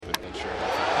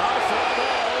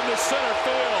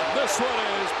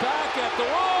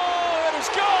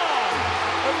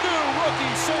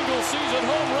season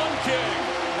home run king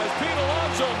as Pete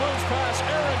Alonso moves past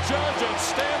Aaron Judge and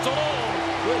stands alone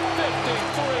with 53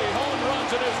 home runs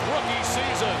in his rookie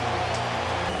season.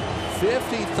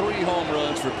 53 home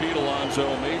runs for Pete Alonso,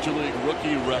 Major League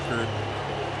rookie record.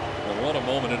 And what a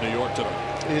moment in New York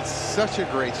tonight. It's such a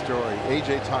great story.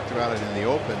 AJ talked about it in the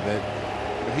open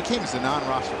that he came as a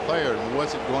non-roster player and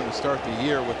wasn't going to start the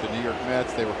year with the New York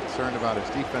Mets. They were concerned about his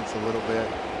defense a little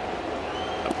bit.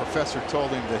 A professor told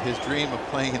him that his dream of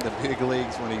playing in the big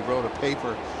leagues when he wrote a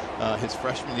paper his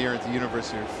freshman year at the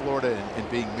University of Florida and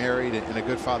being married and a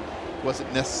good father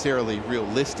wasn't necessarily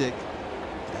realistic.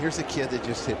 Here's a kid that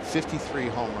just hit 53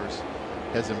 homers,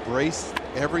 has embraced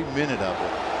every minute of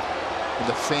it, and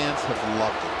the fans have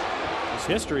loved it. His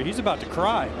history, he's about to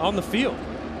cry on the field.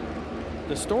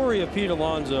 The story of Pete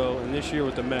Alonso and this year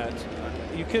with the Mets,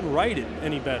 you couldn't write it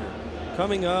any better.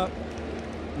 Coming up,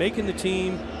 making the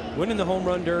team, winning the home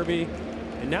run derby,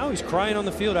 and now he's crying on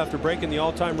the field after breaking the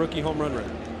all-time rookie home run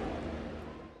record.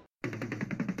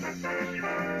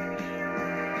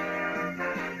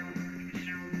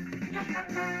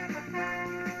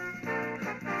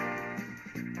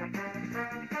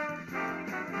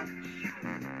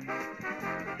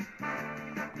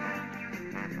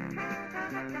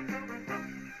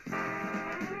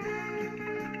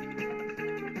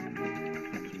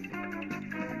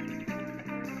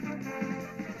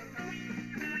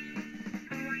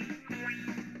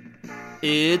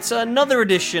 It's another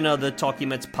edition of the Talking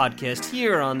Mets podcast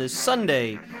here on this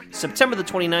Sunday, September the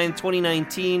 29th,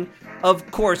 2019.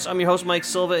 Of course, I'm your host, Mike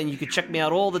Silva, and you can check me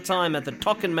out all the time at the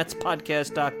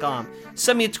TalkingMetsPodcast.com.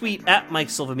 Send me a tweet at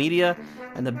Mike Silva Media,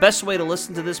 and the best way to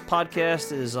listen to this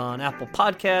podcast is on Apple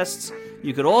Podcasts.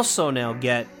 You could also now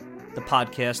get the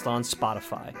podcast on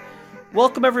Spotify.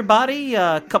 Welcome, everybody.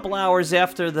 A couple hours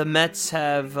after the Mets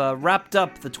have wrapped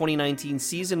up the 2019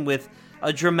 season with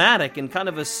a dramatic and kind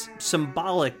of a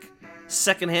symbolic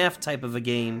second half type of a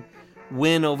game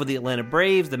win over the Atlanta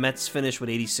Braves. The Mets finished with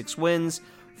 86 wins,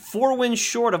 4 wins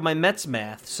short of my Mets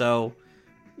math. So,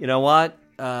 you know what?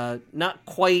 Not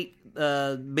quite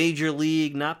Major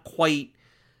League, not quite,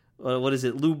 what is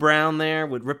it, Lou Brown there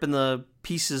with ripping the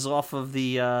pieces off of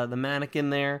the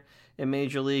mannequin there in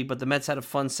Major League. But the Mets had a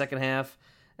fun second half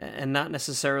and not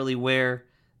necessarily where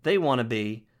they want to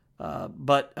be.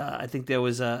 But I think there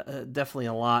was definitely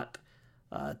a lot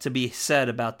to be said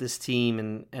about this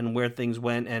team and where things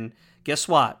went. And guess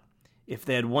what? If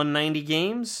they had won 90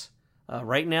 games,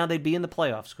 right now they'd be in the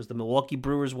playoffs because the Milwaukee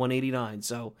Brewers won 89.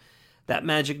 So that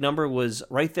magic number was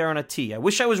right there on a tee. I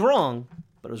wish I was wrong,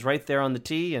 but it was right there on the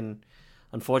tee. And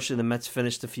unfortunately, the Mets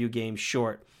finished a few games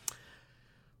short.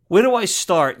 Where do I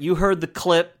start? You heard the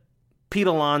clip, Pete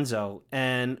Alonso,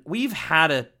 and we've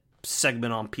had a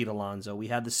segment on Pete Alonso. We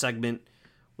had the segment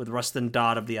with Rustin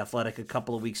Dodd of The Athletic a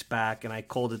couple of weeks back, and I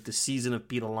called it the season of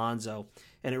Pete Alonso,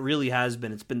 and it really has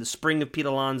been. It's been the spring of Pete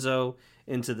Alonso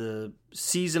into the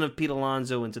season of Pete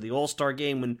Alonso into the All-Star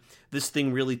game when this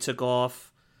thing really took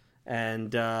off,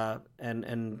 and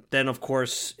then, of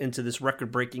course, into this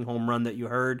record-breaking home run that you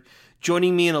heard.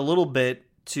 Joining me in a little bit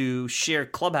to share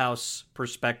clubhouse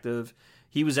perspective,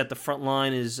 he was at the front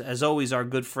line, as always, our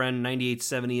good friend,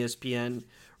 98.7 ESPN,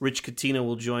 Rich Catino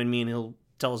will join me, and he'll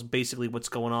tell us basically what's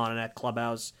going on in that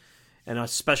clubhouse and a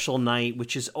special night,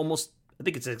 which is almost, I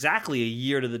think it's exactly a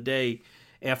year to the day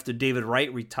after David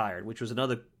Wright retired, which was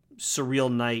another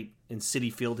surreal night in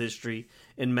Citi Field history,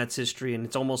 in Mets history, and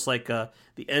it's almost like the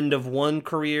end of one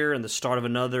career and the start of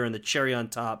another and the cherry on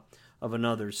top of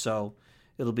another. So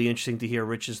it'll be interesting to hear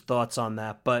Rich's thoughts on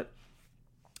that. But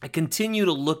I continue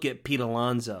to look at Pete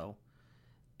Alonso,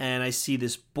 and I see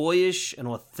this boyish and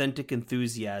authentic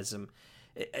enthusiasm.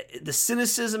 The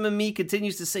cynicism in me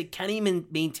continues to say, can he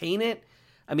maintain it?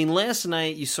 I mean, last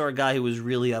night you saw a guy who was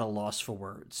really at a loss for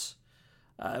words.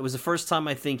 It was the first time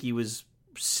I think he was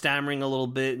stammering a little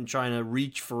bit and trying to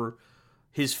reach for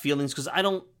his feelings, because I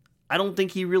don't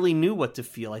think he really knew what to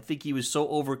feel. I think he was so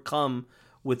overcome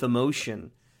with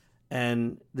emotion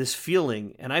and this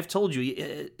feeling. And I've told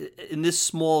you, in this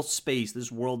small space,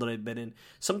 this world that I've been in,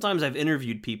 sometimes I've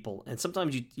interviewed people, and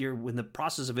sometimes you're in the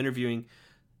process of interviewing,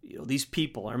 these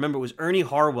people. I remember it was Ernie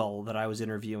Harwell that I was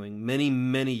interviewing many,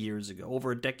 many years ago,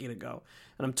 over a decade ago.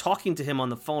 And I'm talking to him on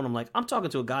the phone. I'm like, I'm talking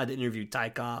to a guy that interviewed Ty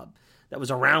Cobb that was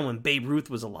around when Babe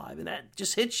Ruth was alive. And that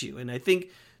just hits you. And I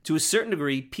think to a certain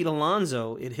degree, Pete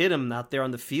Alonso, it hit him out there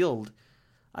on the field.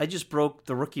 I just broke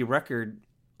the rookie record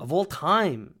of all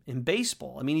time in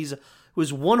baseball. I mean, he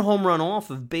was one home run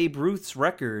off of Babe Ruth's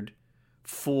record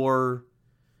for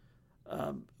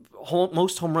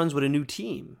most home runs with a new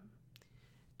team.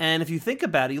 And if you think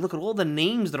about it, you look at all the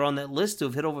names that are on that list who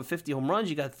have hit over 50 home runs.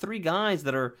 You got 3 guys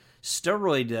that are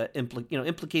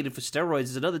implicated for steroids.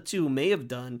 There's another 2 who may have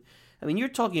done. I mean, you're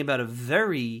talking about a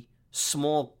very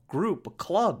small group, a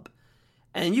club.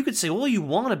 And you could say all you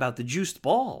want about the juiced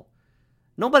ball.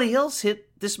 Nobody else hit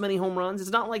this many home runs.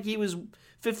 It's not like he was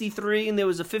 53 and there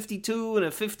was a 52 and a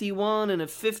 51 and a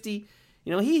 50.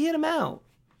 He hit them out.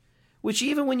 Which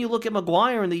even when you look at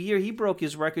McGwire in the year he broke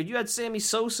his record, you had Sammy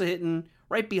Sosa hitting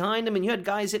right behind him, and you had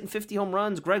guys hitting 50 home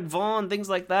runs, Greg Vaughn, things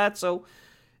like that. So,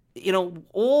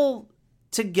 all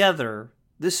together,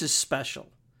 this is special.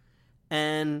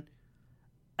 And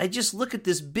I just look at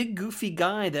this big goofy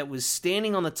guy that was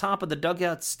standing on the top of the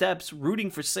dugout steps rooting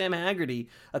for Sam Haggerty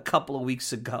a couple of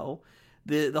weeks ago.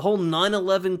 The whole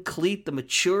 9/11 cleat, the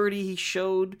maturity he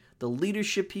showed, the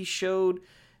leadership he showed,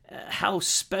 how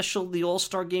special the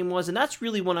All-Star game was. And that's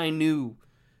really when I knew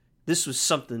this was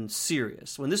something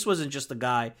serious. When this wasn't just a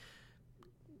guy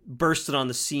bursting on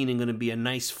the scene and going to be a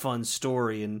nice, fun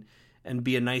story and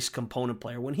be a nice component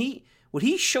player. What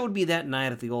he showed me that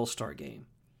night at the All-Star game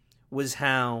was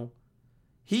how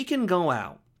he can go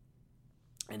out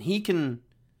and he can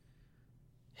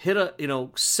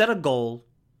set a goal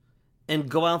and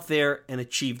go out there and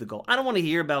achieve the goal. I don't want to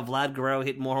hear about Vlad Guerrero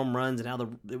hitting more home runs and how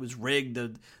it was rigged,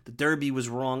 the derby was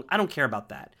wrong. I don't care about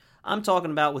that. I'm talking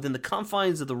about within the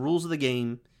confines of the rules of the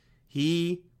game,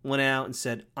 he went out and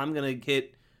said, I'm going to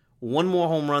hit one more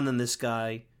home run than this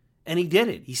guy, and he did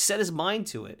it. He set his mind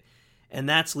to it, and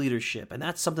that's leadership, and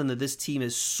that's something that this team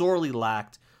has sorely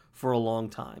lacked for a long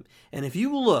time. And if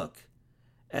you look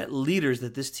at leaders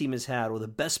that this team has had, or the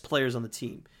best players on the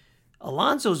team,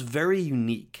 Alonso's very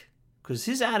unique because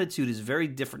his attitude is very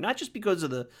different, not just because of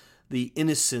the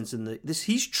innocence and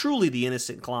he's truly the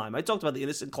innocent climb. I talked about the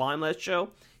innocent climb last show.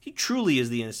 He truly is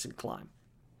the innocent climb.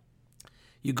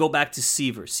 You go back to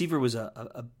Seaver. Seaver was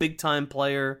a big-time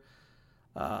player,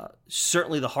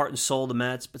 certainly the heart and soul of the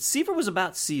Mets, but Seaver was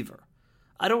about Seaver.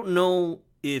 I don't know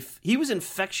if he was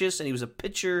infectious and he was a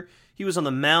pitcher. He was on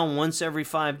the mound once every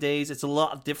 5 days. It's a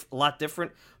lot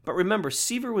different. But remember,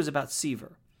 Seaver was about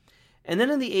Seaver. And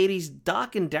then in the 80s,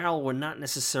 Doc and Darryl were not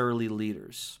necessarily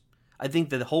leaders. I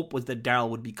think the hope was that Darryl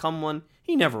would become one.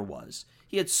 He never was.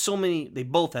 They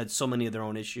both had so many of their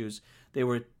own issues. They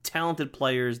were talented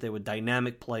players, they were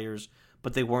dynamic players,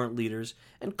 but they weren't leaders.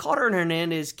 And Carter and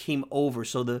Hernandez came over,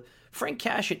 so Frank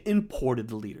Cashen imported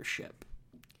the leadership.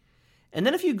 And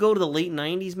then if you go to the late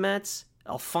 90s Mets,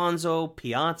 Alfonso,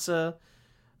 Piazza,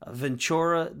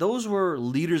 Ventura, those were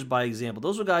leaders by example.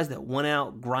 Those were guys that went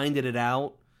out, grinded it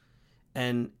out,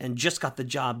 and just got the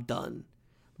job done.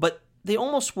 But they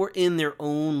almost were in their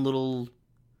own little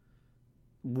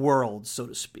world, so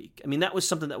to speak. I mean, that was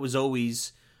something that was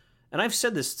always, and I've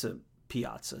said this to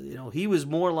Piazza, he was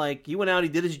more like, he went out, he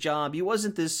did his job. He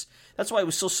wasn't this, that's why it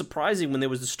was so surprising when there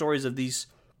was the stories of these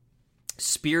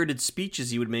spirited speeches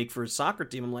he would make for his soccer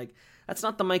team. I'm like, that's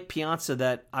not the Mike Piazza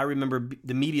that I remember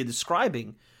the media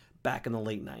describing back in the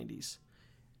late 90s.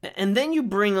 And then you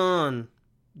bring on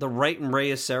the Wright and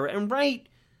Reyes era, and Wright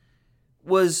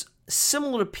was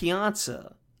similar to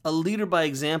Piazza, a leader by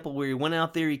example where he went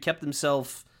out there, he kept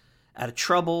himself out of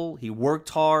trouble, he worked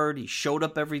hard, he showed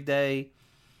up every day,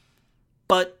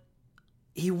 but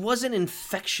he wasn't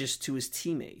infectious to his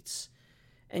teammates.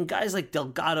 And guys like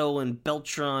Delgado and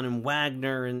Beltran and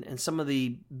Wagner and some of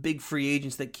the big free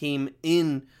agents that came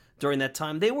in during that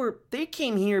time, they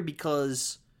came here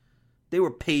because they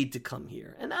were paid to come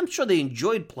here. And I'm sure they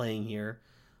enjoyed playing here,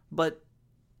 but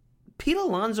Pete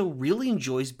Alonso really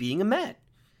enjoys being a Met.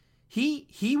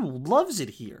 He loves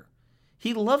it here.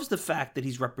 He loves the fact that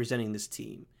he's representing this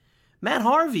team. Matt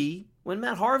Harvey, when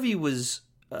Matt Harvey was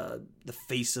the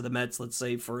face of the Mets, let's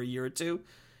say, for a year or two,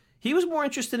 he was more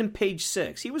interested in page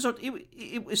 6.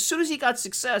 As soon as he got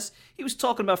success, he was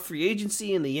talking about free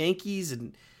agency and the Yankees,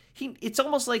 and it's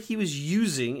almost like he was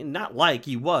using, and not like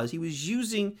he was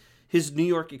using his New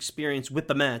York experience with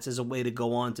the Mets as a way to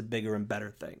go on to bigger and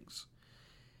better things.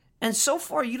 And so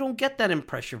far, you don't get that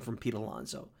impression from Pete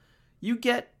Alonso. You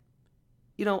get,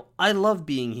 I love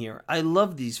being here. I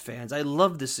love these fans. I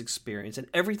love this experience. And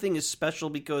everything is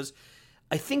special because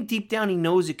I think deep down he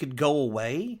knows it could go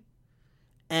away.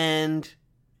 And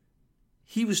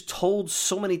he was told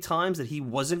so many times that he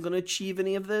wasn't going to achieve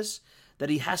any of this,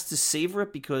 that he has to savor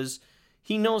it because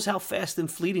he knows how fast and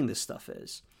fleeting this stuff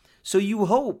is. So you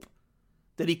hope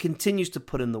that he continues to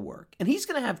put in the work. And he's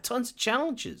going to have tons of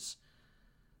challenges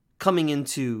coming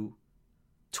into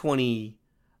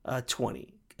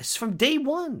 2020. It's from day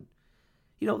one.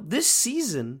 This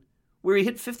season where he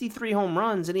hit 53 home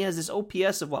runs and he has this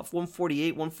OPS of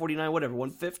 148, 149, whatever,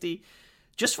 150.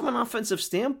 just from an offensive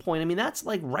standpoint, I mean, that's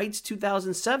like Wright's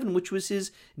 2007, which was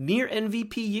his near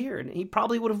MVP year. And he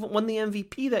probably would have won the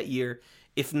MVP that year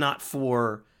if not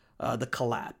for the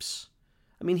collapse.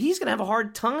 I mean, he's going to have a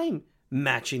hard time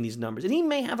matching these numbers. And he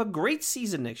may have a great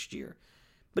season next year,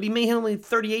 but he may hit only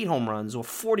 38 home runs or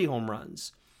 40 home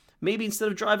runs. Maybe instead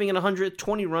of driving in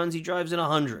 120 runs, he drives in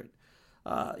 100.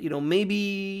 Maybe,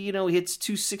 he hits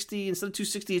 260. Instead of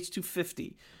 260, it's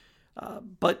 250.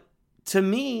 But to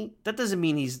me, that doesn't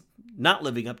mean he's not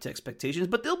living up to expectations,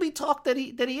 but there'll be talk that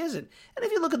he isn't. And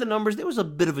if you look at the numbers, there was a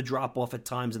bit of a drop-off at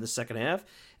times in the second half,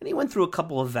 and he went through a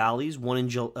couple of valleys, one in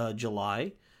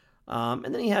July, and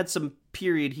then he had some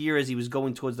period here as he was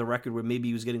going towards the record where maybe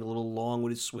he was getting a little long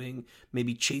with his swing,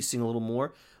 maybe chasing a little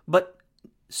more. But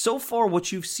so far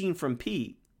what you've seen from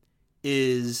Pete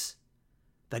is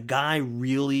the guy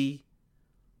really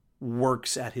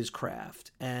works at his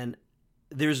craft, and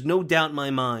there's no doubt in my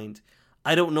mind,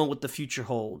 I don't know what the future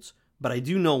holds, but I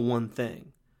do know one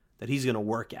thing, that he's going to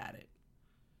work at it.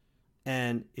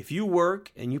 And if you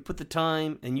work and you put the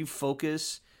time and you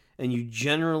focus and you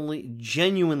genuinely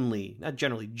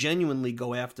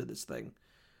go after this thing,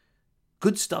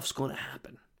 good stuff's going to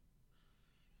happen.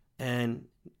 And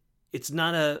it's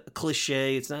not a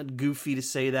cliche, it's not goofy to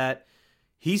say that.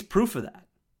 He's proof of that.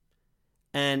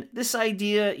 And this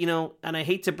idea, and I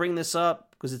hate to bring this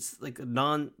up because it's like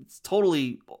it's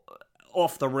totally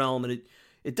off the realm and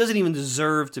it doesn't even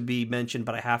deserve to be mentioned,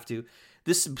 but I have to.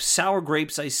 This sour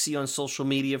grapes I see on social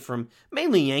media from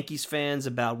mainly Yankees fans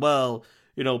about,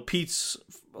 Pete's,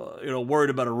 worried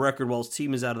about a record while his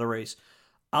team is out of the race.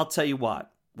 I'll tell you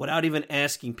what, without even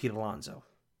asking Pete Alonso,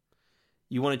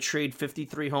 you want to trade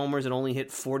 53 homers and only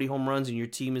hit 40 home runs and your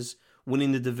team is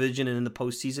winning the division and in the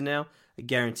postseason now? I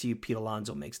guarantee you Pete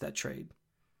Alonso makes that trade.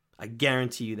 I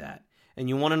guarantee you that. And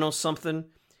you want to know something?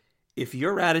 If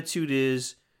your attitude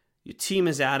is your team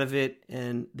is out of it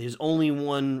and there's only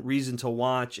one reason to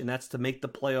watch, and that's to make the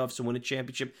playoffs and win a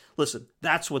championship, listen,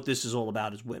 that's what this is all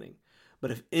about, is winning.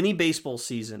 But if any baseball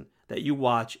season that you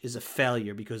watch is a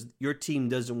failure because your team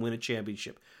doesn't win a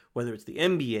championship, whether it's the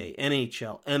NBA,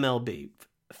 NHL, MLB,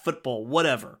 football,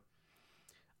 whatever,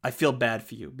 I feel bad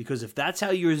for you. Because if that's how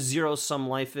your zero-sum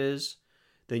life is,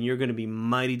 then you're going to be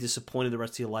mighty disappointed the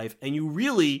rest of your life. And you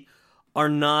really are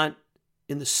not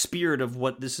in the spirit of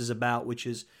what this is about, which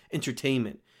is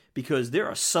entertainment. Because there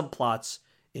are subplots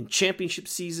in championship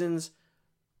seasons,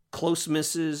 close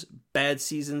misses, bad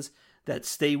seasons that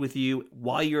stay with you,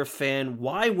 why you're a fan,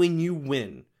 why when you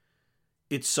win,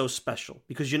 it's so special.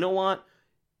 Because you know what?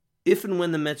 If and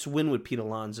when the Mets win with Pete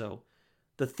Alonso,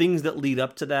 the things that lead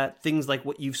up to that, things like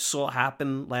what you saw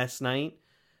happen last night,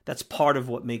 that's part of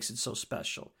what makes it so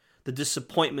special. The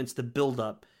disappointments, the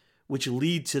build-up, which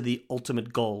lead to the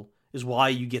ultimate goal, is why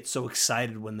you get so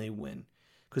excited when they win.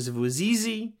 Because if it was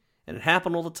easy and it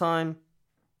happened all the time,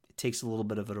 it takes a little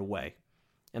bit of it away.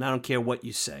 And I don't care what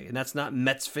you say. And that's not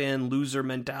Mets fan loser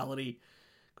mentality.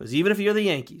 Because even if you're the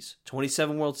Yankees,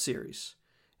 27 World Series,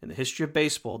 in the history of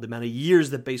baseball, the amount of years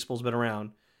that baseball's been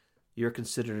around, you're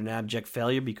considered an abject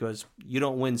failure because you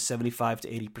don't win 75 to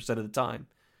 80% of the time.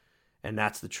 And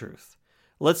that's the truth.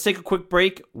 Let's take a quick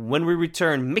break. When we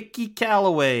return, Mickey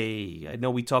Callaway. I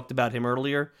know we talked about him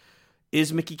earlier.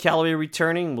 Is Mickey Callaway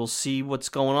returning? We'll see what's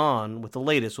going on with the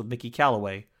latest with Mickey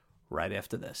Callaway right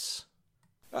after this.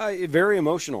 Very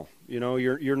emotional.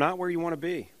 You're not where you want to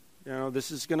be. This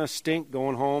is going to stink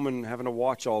going home and having to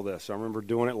watch all this. I remember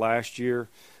doing it last year.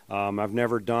 I've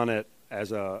never done it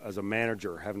as a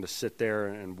manager, having to sit there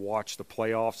and watch the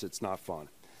playoffs. It's not fun.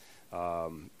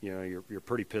 You're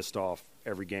pretty pissed off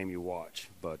every game you watch.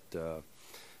 But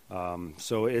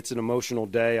so it's an emotional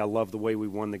day. I love the way we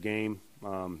won the game.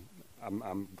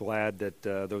 I'm glad that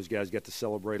those guys get to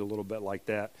celebrate a little bit like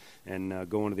that and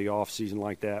go into the off season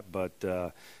like that. But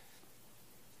the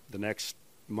next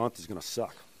month is going to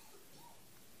suck.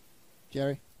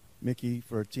 Jerry? Mickey,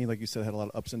 for a team, like you said, had a lot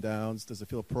of ups and downs. Does it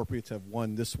feel appropriate to have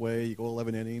won this way? You go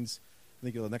 11 innings. I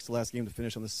think you're the next to last game to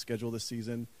finish on the schedule this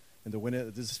season and to win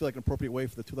it. Does this feel like an appropriate way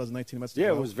for the 2019 Mets to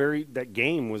go? That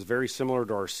game was very similar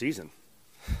to our season.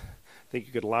 I think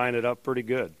you could line it up pretty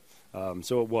good.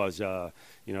 So it was, that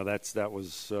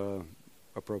was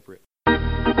appropriate.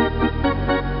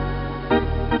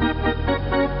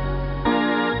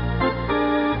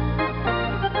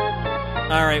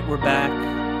 All right, we're back.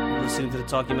 You're listening to the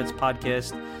Talking Mets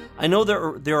podcast. I know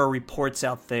there are reports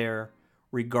out there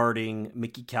regarding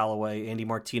Mickey Callaway. Andy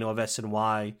Martino of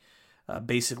SNY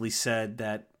basically said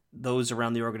that those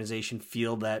around the organization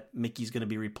feel that Mickey's going to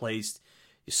be replaced.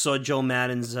 You saw Joe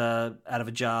Maddon's out of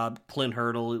a job. Clint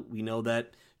Hurdle, we know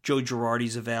that Joe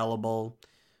Girardi's available.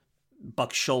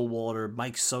 Buck Showalter,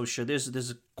 Mike Scioscia.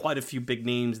 There's quite a few big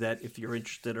names that, if you're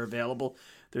interested, are available.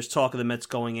 There's talk of the Mets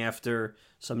going after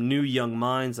some new young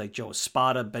minds like Joe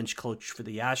Espada, bench coach for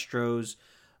the Astros,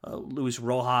 Luis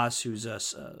Rojas, who's a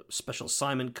special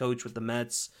assignment coach with the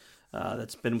Mets,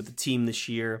 that's been with the team this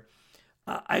year.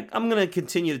 I'm going to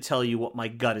continue to tell you what my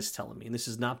gut is telling me, and this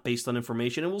is not based on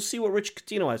information, and we'll see what Rich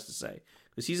Catino has to say,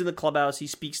 because he's in the clubhouse. He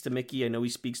speaks to Mickey. I know he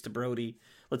speaks to Brody.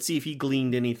 Let's see if he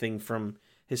gleaned anything from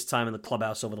his time in the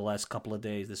clubhouse over the last couple of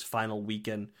days, this final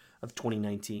weekend of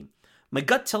 2019. My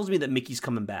gut tells me that Mickey's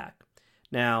coming back.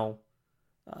 Now,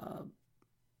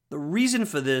 the reason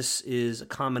for this is a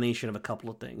combination of a couple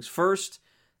of things. First,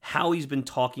 how he's been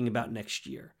talking about next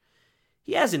year.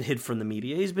 He hasn't hid from the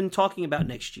media. He's been talking about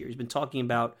next year. He's been talking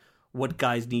about what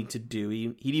guys need to do.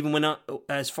 He even went out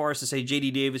as far as to say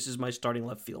J.D. Davis is my starting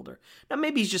left fielder. Now,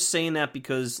 maybe he's just saying that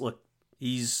because, look,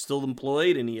 he's still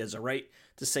employed and he has a right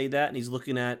to say that, and he's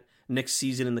looking at next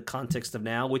season in the context of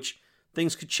now, which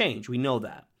things could change. We know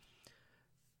that.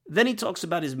 Then he talks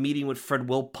about his meeting with Fred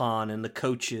Wilpon and the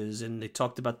coaches, and they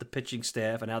talked about the pitching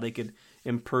staff and how they could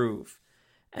improve.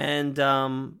 And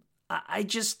I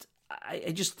just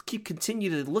continue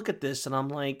to look at this, and I'm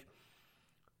like,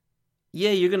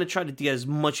 yeah, you're going to try to get as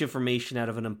much information out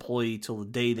of an employee till the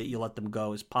day that you let them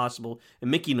go as possible. And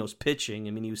Mickey knows pitching.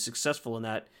 I mean, he was successful in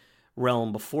that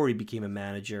realm before he became a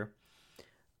manager.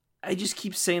 I just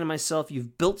keep saying to myself,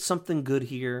 you've built something good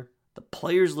here. The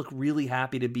players look really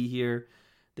happy to be here.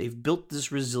 They've built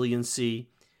this resiliency.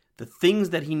 The things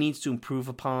that he needs to improve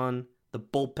upon, the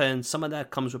bullpen, some of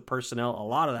that comes with personnel. A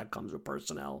lot of that comes with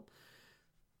personnel.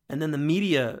 And then the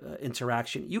media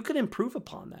interaction, you can improve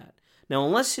upon that. Now,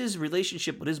 unless his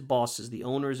relationship with his bosses, the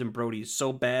owners and Brody, is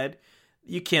so bad,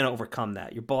 you can't overcome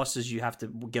that. Your bosses you have to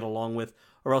get along with,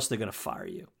 or else they're going to fire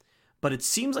you. But it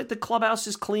seems like the clubhouse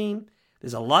is clean.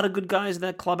 There's a lot of good guys in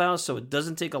that clubhouse, so it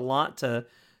doesn't take a lot to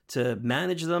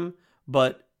manage them.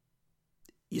 But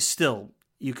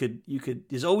you could.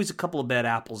 There's always a couple of bad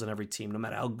apples in every team, no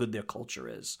matter how good their culture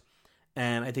is.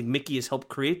 And I think Mickey has helped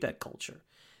create that culture.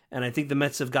 And I think the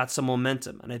Mets have got some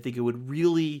momentum. And I think it would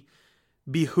really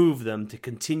behoove them to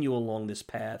continue along this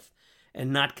path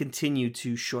and not continue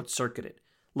to short-circuit it.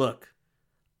 Look,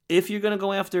 if you're going to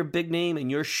go after a big name and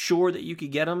you're sure that you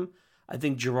could get him, I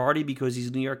think Girardi, because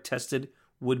he's New York tested,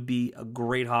 would be a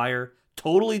great hire.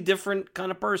 Totally different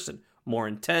kind of person. More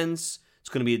intense. It's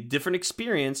going to be a different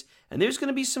experience. And there's going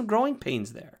to be some growing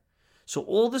pains there. So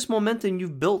all this momentum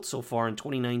you've built so far in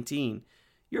 2019,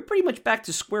 you're pretty much back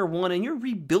to square one, and you're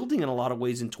rebuilding in a lot of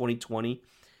ways in 2020.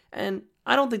 And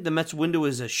I don't think the Mets window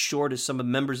is as short as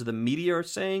some members of the media are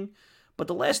saying. But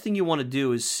the last thing you want to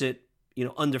do is sit,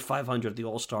 under 500 at the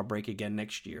All-Star break again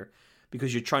next year,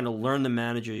 because you're trying to learn the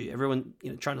manager. Everyone,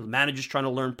 managers trying to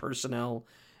learn personnel,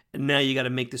 and now you got to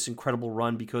make this incredible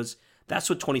run, because that's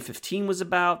what 2015 was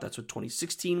about. That's what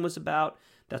 2016 was about.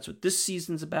 That's what this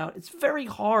season's about. It's very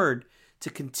hard to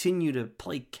continue to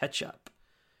play catch up.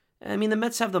 I mean, the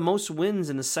Mets have the most wins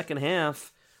in the second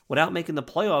half without making the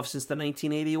playoffs since the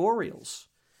 1980 Orioles.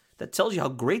 That tells you how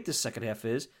great the second half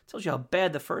is. It tells you how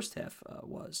bad the first half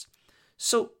was.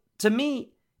 So, to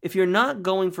me, if you're not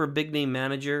going for a big-name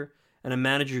manager and a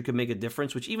manager who can make a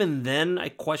difference, which even then I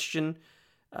question,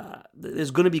 there's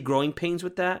going to be growing pains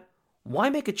with that, why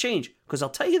make a change? Because I'll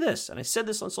tell you this, and I said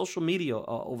this on social media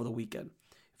over the weekend.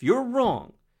 If you're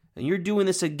wrong and you're doing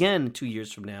this again 2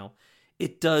 years from now,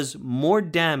 it does more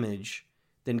damage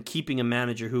than keeping a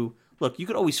manager who, look, you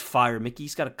could always fire Mickey.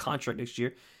 He's got a contract next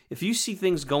year. If you see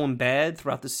things going bad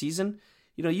throughout the season,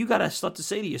 you got to start to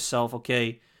say to yourself,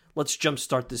 okay, let's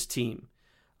jumpstart this team.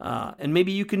 And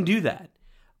maybe you can do that.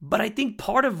 But I think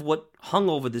part of what hung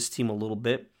over this team a little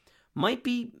bit might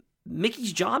be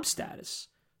Mickey's job status.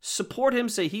 Support him,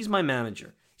 say, he's my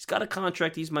manager. He's got a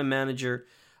contract, he's my manager.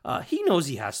 He knows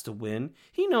he has to win.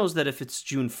 He knows that if it's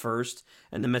June 1st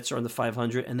and the Mets are under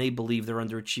 500 and they believe they're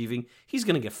underachieving, he's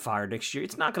going to get fired next year.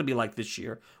 It's not going to be like this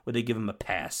year where they give him a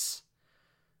pass.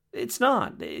 It's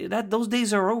not. Those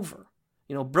days are over.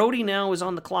 Brody now is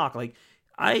on the clock.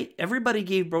 Everybody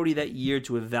gave Brody that year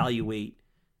to evaluate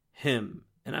him,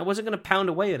 and I wasn't going to pound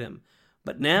away at him.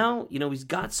 But now, he's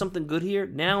got something good here.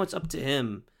 Now it's up to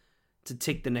him to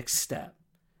take the next step.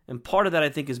 And part of that, I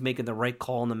think, is making the right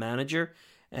call on the manager.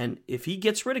 And if he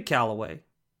gets rid of Callaway,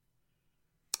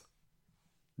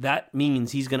 that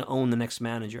means he's going to own the next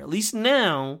manager. At least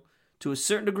now, to a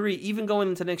certain degree, even going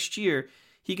into next year,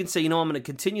 he can say, I'm going to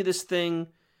continue this thing.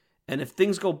 And if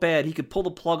things go bad, he could pull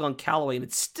the plug on Callaway. And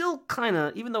it's still kind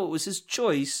of, even though it was his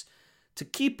choice to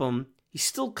keep him, he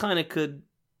still kind of could,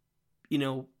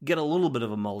 get a little bit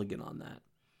of a mulligan on that.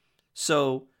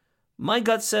 So My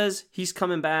gut says he's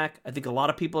coming back. I think a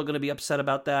lot of people are going to be upset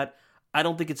about that. I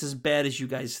don't think it's as bad as you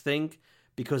guys think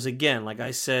because, again, like I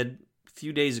said a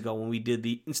few days ago when we did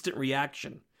the instant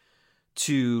reaction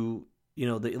to,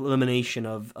 the elimination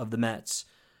of the Mets,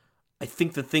 I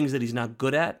think the things that he's not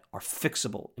good at are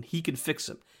fixable, and he can fix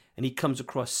them. And he comes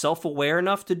across self-aware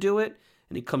enough to do it,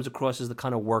 and he comes across as the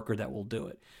kind of worker that will do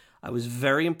it. I was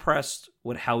very impressed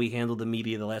with how he handled the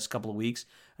media the last couple of weeks,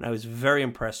 and I was very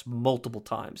impressed multiple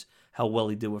times how well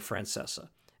he did with Francesa.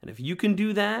 And if you can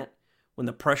do that when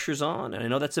the pressure's on, and I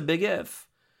know that's a big if,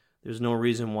 there's no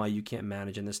reason why you can't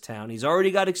manage in this town. He's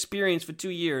already got experience for 2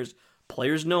 years.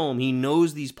 Players know him. He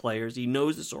knows these players. He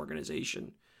knows this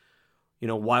organization.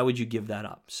 Why would you give that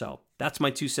up? So that's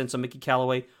my 2 cents on Mickey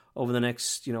Callaway. Over the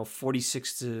next,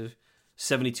 46 to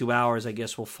 72 hours, I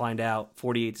guess we'll find out.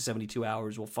 48 to 72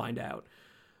 hours, we'll find out,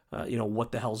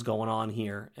 what the hell's going on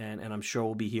here. And I'm sure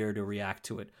we'll be here to react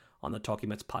to it on the Talking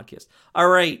Mets podcast. All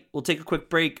right, we'll take a quick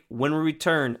break. When we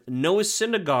return, Noah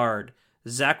Syndergaard,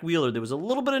 Zack Wheeler. There was a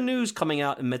little bit of news coming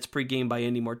out in Mets pregame by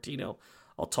Andy Martino.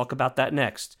 I'll talk about that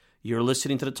next. You're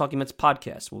listening to the Talking Mets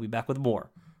podcast. We'll be back with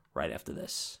more right after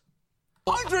this.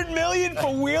 $100 million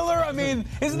for Wheeler? I mean,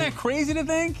 isn't that crazy to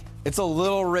think? It's a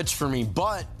little rich for me,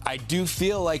 but I do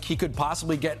feel like he could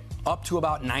possibly get up to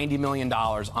about $90 million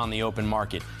on the open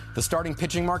market. The starting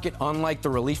pitching market, unlike the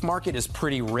relief market, is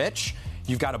pretty rich.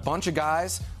 You've got a bunch of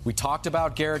guys. We talked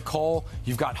about Garrett Cole.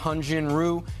 You've got Hyun-Jin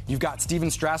Ryu. You've got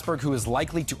Steven Strasburg, who is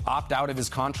likely to opt out of his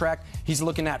contract. He's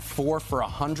looking at 4 for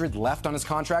 $100 left on his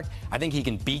contract. I think he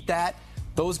can beat that.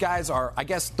 Those guys are,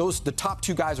 the top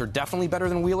 2 guys are definitely better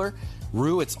than Wheeler.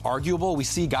 Ryu, it's arguable. We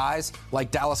see guys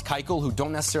like Dallas Keuchel who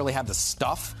don't necessarily have the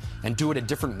stuff and do it a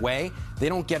different way. They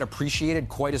don't get appreciated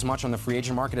quite as much on the free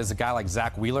agent market as a guy like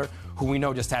Zack Wheeler, who we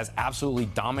know just has absolutely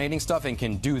dominating stuff and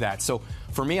can do that. So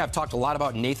for me, I've talked a lot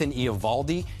about Nathan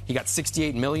Eovaldi. He got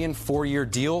 $68 million, 4-year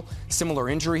deal, similar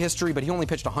injury history, but he only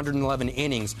pitched 111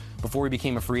 innings before he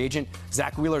became a free agent.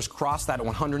 Zack Wheeler's crossed that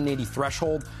 180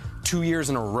 threshold 2 years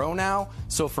in a row now.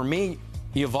 So for me,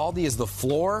 Eovaldi is the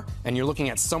floor, and you're looking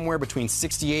at somewhere between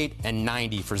 68 and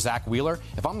 90 for Zack Wheeler.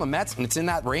 If I'm the Mets and it's in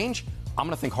that range, I'm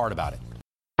going to think hard about it.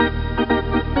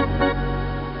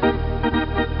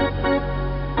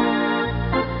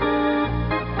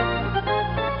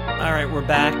 All right, we're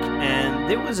back, and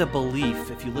there was a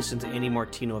belief, if you listen to Andy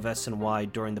Martino of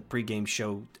SNY during the pregame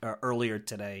show earlier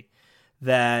today,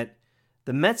 that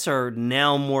the Mets are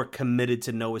now more committed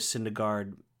to Noah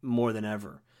Syndergaard more than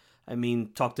ever. I mean,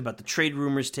 talked about the trade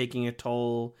rumors taking a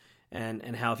toll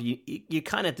and how if you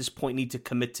kind of at this point need to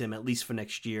commit to him at least for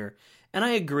next year. And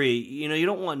I agree. You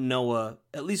don't want Noah,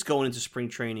 at least going into spring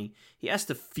training, he has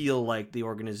to feel like the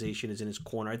organization is in his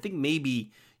corner. I think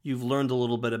maybe you've learned a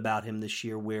little bit about him this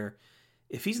year where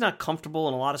if he's not comfortable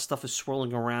and a lot of stuff is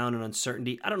swirling around and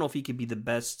uncertainty, I don't know if he could be the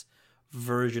best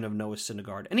version of Noah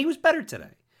Syndergaard. And he was better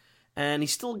today. And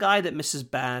he's still a guy that misses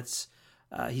bats.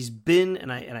 He's been, and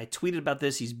I tweeted about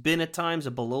this, he's been at times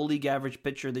a below league average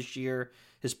pitcher this year.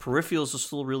 His peripherals are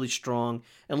still really strong.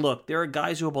 And look, there are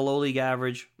guys who are below league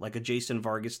average, like a Jason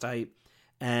Vargas type,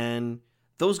 and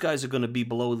those guys are going to be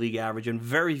below league average, and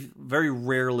very, very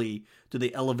rarely do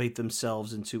they elevate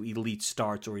themselves into elite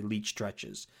starts or elite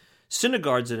stretches.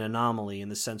 Syndergaard's an anomaly in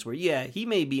the sense where, yeah, he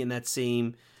may be in that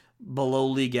same below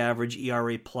league average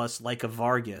ERA plus like a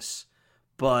Vargas,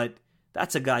 but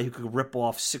that's a guy who could rip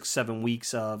off 6-7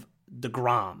 weeks of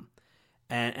DeGrom.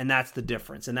 And that's the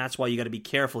difference. And that's why you got to be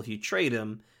careful if you trade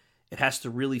him. It has to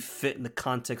really fit in the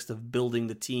context of building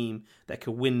the team that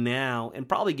could win now and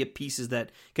probably get pieces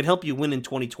that can help you win in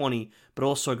 2020, but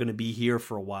also are going to be here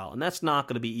for a while. And that's not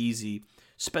going to be easy,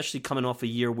 especially coming off a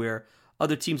year where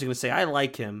other teams are going to say, I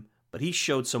like him, but he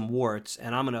showed some warts,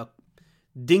 and I'm going to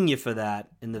ding you for that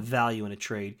in the value in a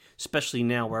trade, especially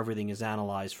now where everything is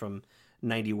analyzed from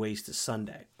 90 ways to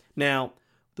Sunday. Now,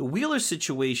 the Wheeler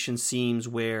situation seems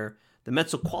where the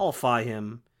Mets will qualify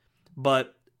him,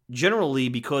 but generally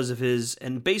because of his,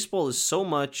 and baseball is so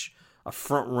much a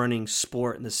front-running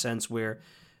sport in the sense where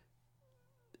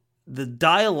the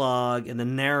dialogue and the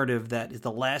narrative that is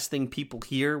the last thing people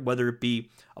hear, whether it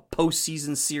be a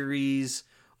postseason series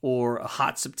or a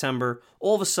hot September,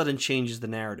 all of a sudden changes the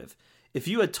narrative. If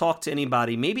you had talked to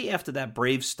anybody, maybe after that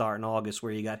Braves start in August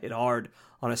where you got hit hard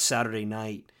on a Saturday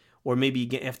night, or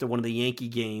maybe after one of the Yankee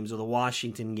games or the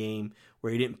Washington game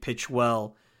where he didn't pitch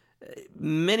well,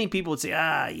 many people would say,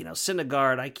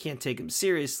 Syndergaard, I can't take him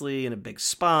seriously in a big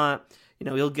spot.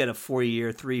 He'll get a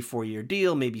 4-year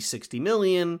deal, maybe $60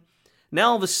 million.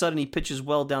 Now all of a sudden he pitches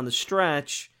well down the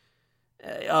stretch.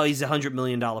 He's a $100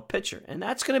 million pitcher. And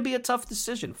that's going to be a tough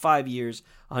decision. 5 years,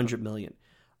 $100 million.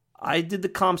 I did the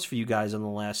comps for you guys on the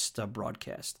last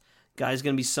broadcast. Guy's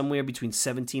going to be somewhere between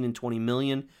 17 and 20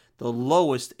 million. The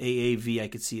lowest AAV I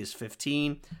could see is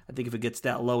 15. I think if it gets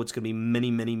that low, it's going to be many,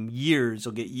 many years.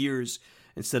 He'll get years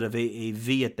instead of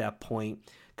AAV at that point.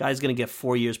 Guy's going to get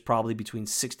 4 years, probably between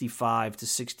 65 to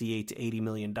 68 to 80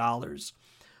 million dollars.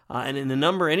 And in the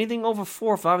number, anything over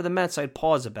 4 or 5 of the Mets, I'd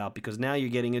pause about, because now you're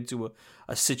getting into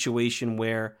a situation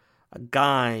where a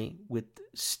guy with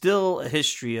still a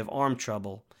history of arm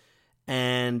trouble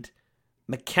and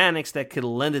mechanics that could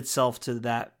lend itself to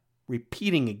that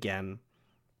repeating again.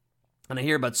 And I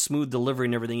hear about smooth delivery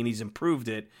and everything, and he's improved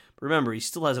it. But remember, he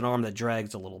still has an arm that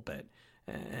drags a little bit.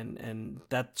 And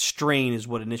that strain is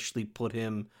what initially put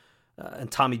him in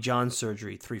Tommy John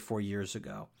surgery 3-4 years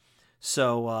ago.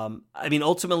 So, I mean,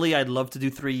 ultimately, I'd love to do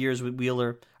 3 years with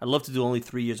Wheeler. I'd love to do only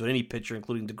 3 years with any pitcher,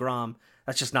 including DeGrom.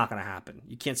 That's just not going to happen.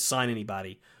 You can't sign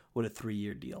anybody with a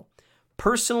 3-year deal.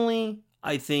 Personally,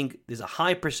 I think there's a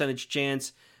high percentage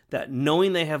chance that,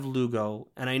 knowing they have Lugo,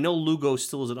 and I know Lugo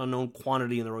still is an unknown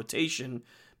quantity in the rotation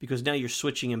because now you're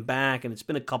switching him back, and it's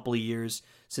been a couple of years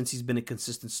since he's been a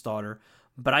consistent starter.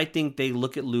 But I think they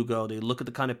look at Lugo, they look at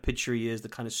the kind of pitcher he is, the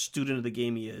kind of student of the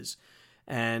game he is,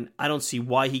 and I don't see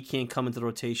why he can't come into the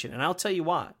rotation. And I'll tell you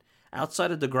what,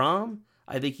 outside of DeGrom,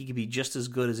 I think he could be just as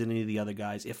good as any of the other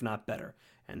guys, if not better.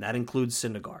 And that includes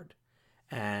Syndergaard.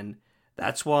 And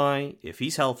that's why, if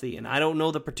he's healthy, and I don't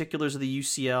know the particulars of the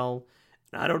UCL,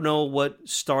 and I don't know what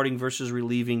starting versus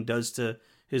relieving does to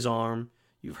his arm.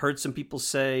 You've heard some people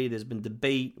say, there's been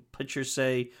debate, pitchers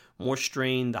say more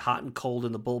strain, the hot and cold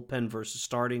in the bullpen versus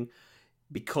starting.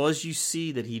 Because you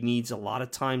see that he needs a lot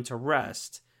of time to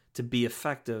rest to be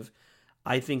effective,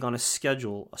 I think on a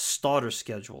schedule, a starter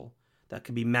schedule that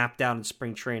can be mapped out in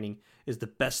spring training, is the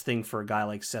best thing for a guy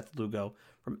like Seth Lugo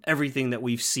from everything that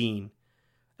we've seen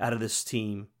out of this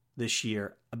team this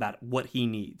year about what he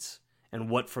needs and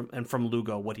from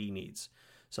Lugo what he needs.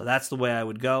 So that's the way I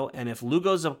would go. And if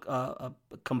Lugo's a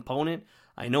component,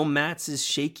 I know Matz is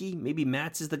shaky. Maybe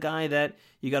Matz is the guy that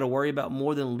you got to worry about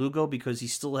more than Lugo because he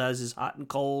still has his hot and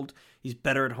cold. He's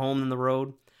better at home than the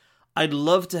road. I'd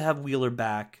love to have Wheeler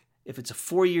back. If it's a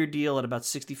 4-year deal at about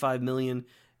 $65 million,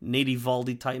 Nady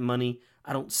Valdi type money,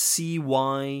 I don't see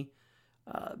why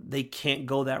they can't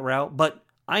go that route. But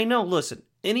I know, listen,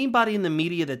 anybody in the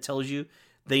media that tells you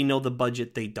they know the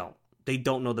budget, they don't. They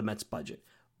don't know the Mets budget.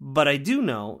 But I do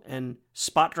know, and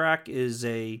Spotrac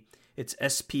it's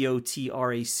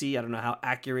SPOTRAC. I don't know how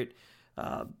accurate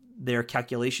their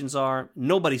calculations are.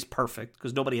 Nobody's perfect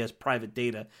because nobody has private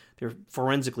data. They're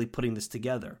forensically putting this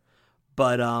together.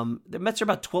 But the Mets are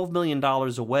about $12 million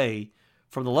away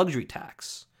from the luxury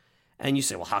tax. And you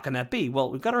say, well, how can that be? Well,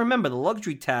 we've got to remember the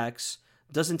luxury tax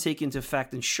doesn't take into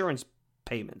effect insurance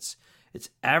payments. It's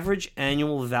average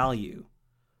annual value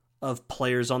of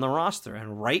players on the roster.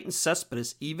 And Wright and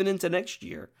Cespedes, even into next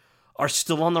year, are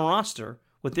still on the roster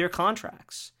with their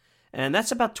contracts. And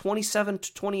that's about 27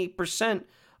 to 28%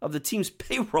 of the team's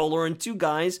payroll are in 2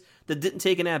 guys that didn't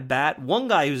take an at-bat, 1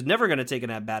 guy who's never going to take an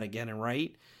at-bat again in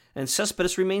Wright, and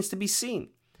Cespedes remains to be seen.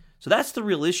 So that's the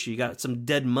real issue. You got some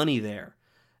dead money there.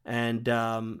 And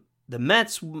the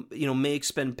Mets, may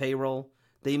expend payroll.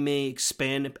 They may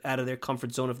expand out of their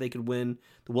comfort zone if they could win.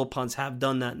 The Wilpons have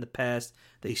done that in the past.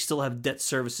 They still have debt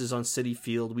services on Citi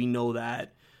Field. We know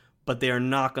that. But they are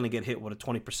not going to get hit with a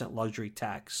 20% luxury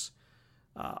tax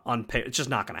on pay. It's just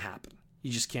not going to happen.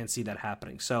 You just can't see that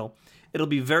happening. So it'll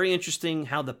be very interesting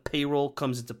how the payroll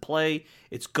comes into play.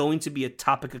 It's going to be a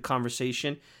topic of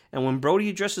conversation. And when Brody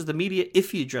addresses the media,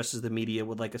 if he addresses the media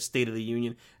with like a State of the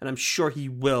Union, and I'm sure he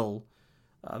will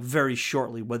very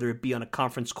shortly, whether it be on a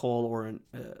conference call or a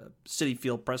Citi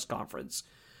Field press conference,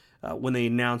 when they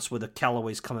announce whether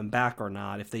Callaway's coming back or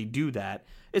not, if they do that,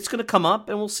 it's going to come up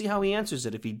and we'll see how he answers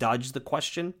it. If he dodges the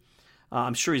question,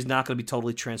 I'm sure he's not going to be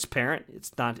totally transparent.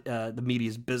 It's not the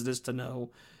media's business to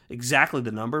know exactly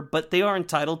the number, but they are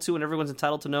entitled to, and everyone's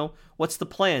entitled to know, what's the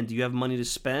plan? Do you have money to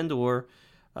spend, or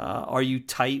are you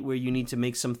tight where you need to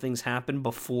make some things happen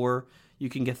before you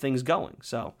can get things going?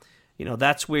 So,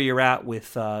 that's where you're at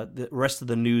with the rest of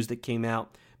the news that came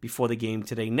out before the game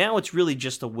today. Now it's really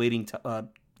just a waiting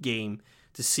game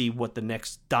to see what the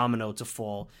next domino to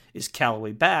fall. Is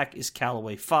Callaway back? Is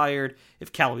Callaway fired?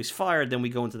 If Callaway's fired, then we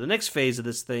go into the next phase of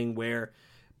this thing where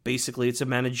basically it's a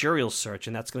managerial search,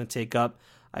 and that's going to take up,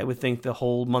 I would think, the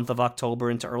whole month of October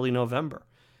into early November.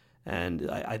 And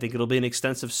I think it'll be an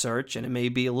extensive search, and it may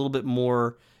be a little bit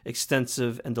more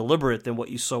extensive and deliberate than what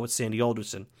you saw with Sandy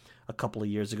Alderson a couple of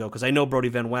years ago, because I know Brody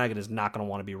Van Wagen is not going to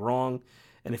want to be wrong.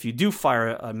 And if you do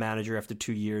fire a manager after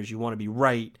 2 years, you want to be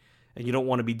right and you don't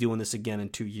want to be doing this again in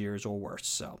 2 years or worse.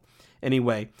 So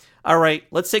anyway, all right,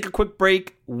 let's take a quick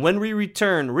break. When we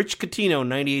return, Rich Catino,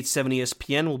 98.7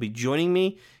 ESPN, will be joining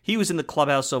me. He was in the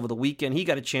clubhouse over the weekend. He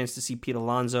got a chance to see Pete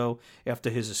Alonso after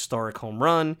his historic home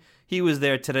run. He was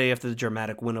there today after the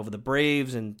dramatic win over the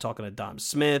Braves and talking to Dom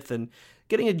Smith and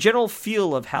getting a general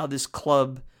feel of how this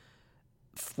club,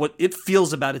 what it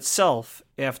feels about itself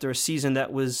after a season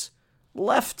that was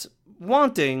left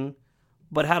wanting,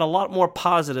 but had a lot more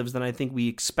positives than I think we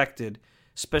expected,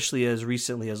 especially as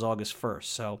recently as August 1st.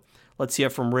 So let's hear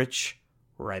from Rich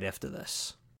right after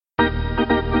this.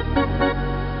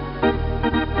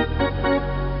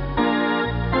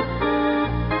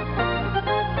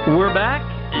 We're back,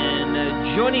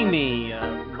 and joining me,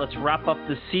 let's wrap up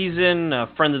the season. A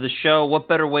friend of the show, what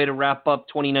better way to wrap up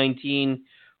 2019?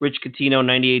 Rich Catino,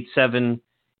 98.7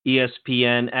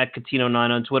 ESPN, at Catino9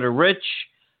 on Twitter. Rich,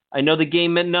 I know the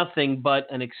game meant nothing, but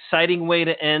an exciting way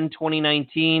to end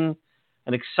 2019.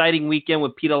 An exciting weekend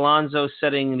with Pete Alonso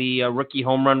setting the rookie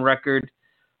home run record.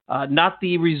 Not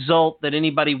the result that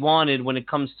anybody wanted when it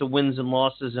comes to wins and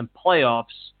losses and playoffs,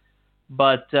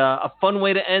 but a fun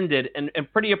way to end it, and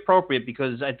pretty appropriate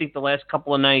because I think the last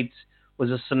couple of nights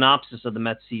was a synopsis of the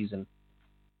Mets season.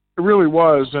 It really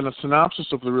was, and a synopsis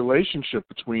of the relationship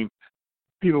between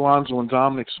Pete Alonso and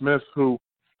Dominic Smith, who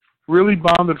really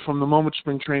bonded from the moment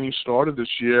spring training started this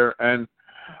year. And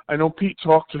I know Pete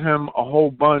talked to him a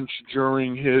whole bunch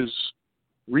during his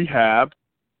rehab,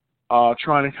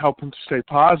 trying to help him to stay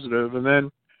positive. And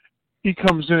then he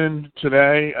comes in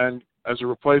today and as a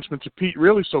replacement to Pete,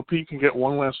 really so Pete can get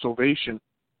one last ovation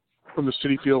from the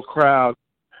Citi Field crowd.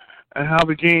 And how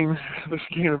this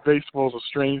game of baseball is a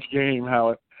strange game, how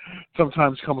it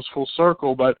sometimes comes full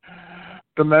circle. But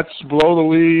the Mets blow the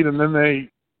lead, and then they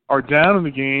are down in the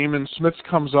game, and Smith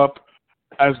comes up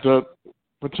as the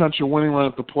potential winning run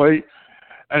at the plate,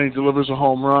 and he delivers a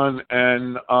home run.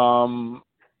 And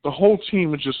the whole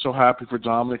team is just so happy for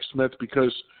Dominic Smith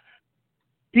because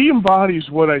he embodies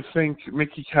what I think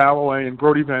Mickey Callaway and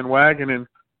Brodie Van Wagenen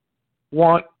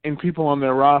want in people on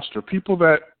their roster, people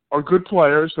that are good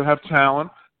players, that have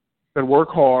talent, that work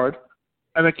hard,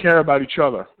 and that care about each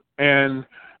other. And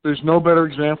there's no better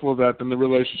example of that than the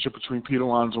relationship between Pete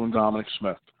Alonso and Dominic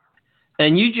Smith.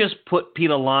 And you just put Pete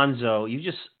Alonso,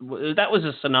 that was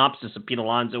a synopsis of Pete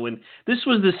Alonso, and this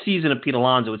was the season of Pete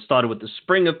Alonso. It started with the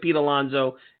spring of Pete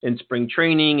Alonso in spring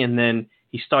training, and then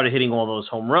he started hitting all those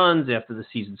home runs after the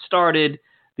season started.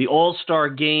 The All-Star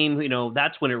game,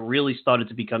 that's when it really started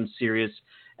to become serious.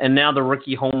 And now the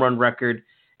rookie home run record.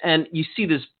 And you see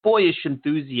this boyish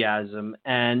enthusiasm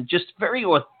and just very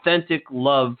authentic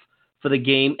love for the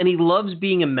game. And he loves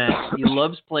being a Met. He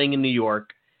loves playing in New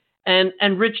York. And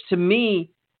Rich, to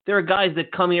me, there are guys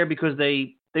that come here because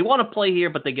they want to play here,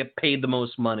 but they get paid the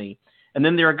most money. And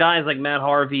then there are guys like Matt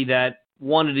Harvey that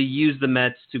wanted to use the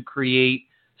Mets to create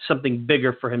something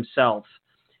bigger for himself.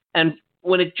 And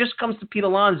when it just comes to Pete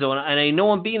Alonso, and I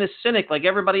know I'm being a cynic like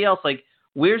everybody else, like,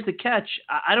 where's the catch?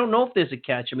 I don't know if there's a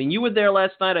catch. I mean, you were there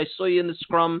last night. I saw you in the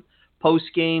scrum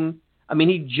post-game. I mean,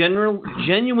 he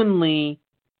genuinely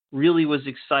really was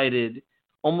excited,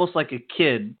 almost like a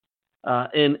kid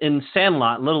in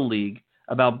Sandlot, Little League,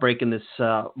 about breaking this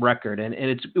record. And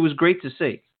it was great to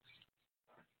see.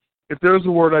 If there's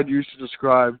a word I'd use to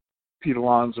describe Pete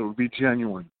Alonso, it would be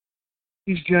genuine.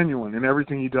 He's genuine in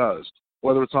everything he does,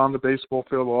 whether it's on the baseball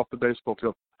field or off the baseball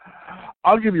field.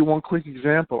 I'll give you one quick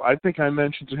example. I think I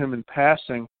mentioned to him in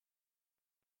passing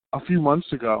a few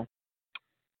months ago,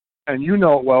 and you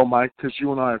know it well, Mike, because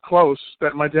you and I are close,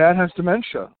 that my dad has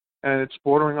dementia, and it's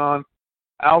bordering on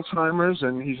Alzheimer's,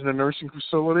 and he's in a nursing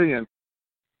facility, and,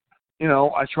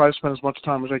 I try to spend as much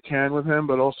time as I can with him,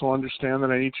 but also understand that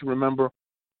I need to remember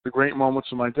the great moments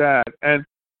of my dad. And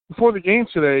before the game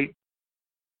today,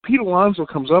 Pete Alonso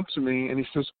comes up to me, and he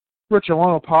says, Rich, I want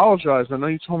to apologize. I know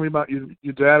you told me about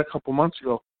your dad a couple months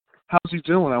ago. How's he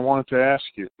doing? I wanted to ask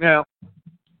you. Now,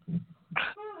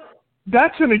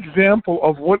 that's an example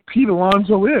of what Pete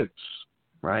Alonso is.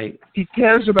 Right. He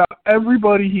cares about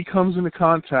everybody he comes into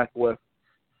contact with,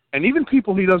 and even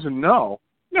people he doesn't know.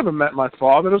 He never met my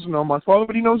father, doesn't know my father,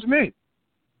 but he knows me.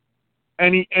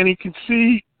 And he can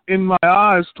see in my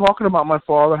eyes, talking about my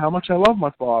father, how much I love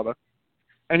my father.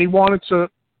 And he wanted to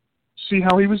see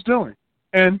how he was doing.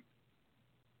 And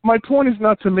my point is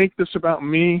not to make this about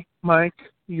me, Mike.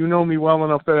 You know me well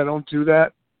enough that I don't do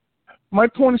that. My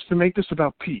point is to make this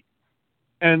about Pete.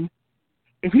 And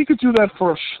if he could do that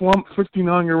for a slump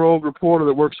 59-year-old reporter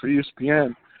that works for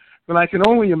ESPN, then I can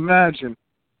only imagine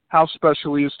how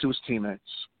special he is to his teammates.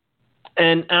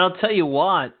 And I'll tell you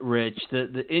what, Rich,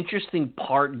 the interesting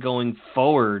part going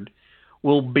forward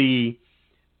will be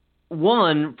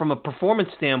one, from a performance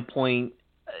standpoint,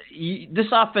 this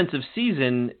offensive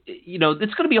season,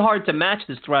 it's going to be hard to match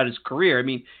this throughout his career. I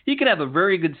mean, he could have a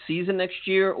very good season next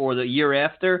year or the year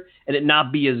after, and it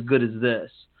not be as good as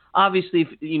this. Obviously,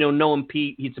 knowing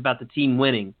Pete, it's about the team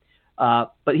winning.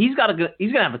 But he's going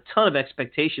to have a ton of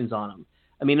expectations on him.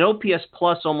 I mean, an OPS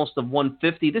plus almost of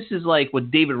 150. This is like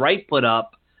what David Wright put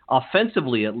up,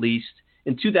 offensively at least,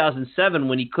 in 2007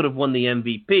 when he could have won the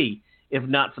MVP, if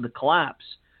not for the collapse.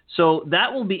 So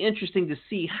that will be interesting to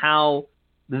see how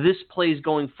this plays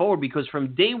going forward, because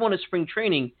from day one of spring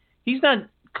training, he's not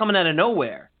coming out of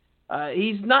nowhere.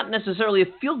 He's not necessarily a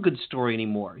feel-good story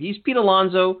anymore. He's Pete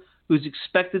Alonso, who's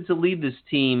expected to lead this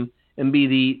team and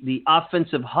be the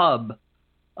offensive hub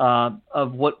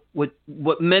of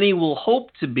what many will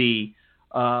hope to be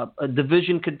a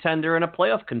division contender and a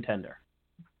playoff contender.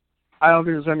 I don't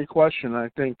think there's any question. I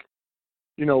think,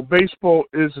 baseball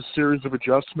is a series of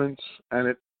adjustments,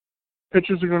 and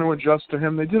pitchers are going to adjust to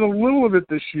him. They did a little of it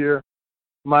this year,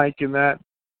 Mike, in that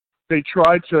they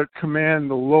tried to command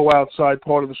the low outside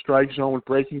part of the strike zone with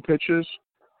breaking pitches.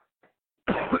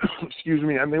 Excuse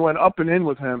me, and they went up and in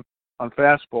with him on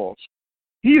fastballs.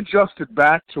 He adjusted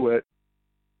back to it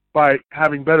by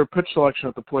having better pitch selection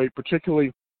at the plate,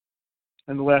 particularly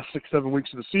in the last 6-7 weeks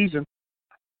of the season.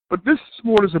 But this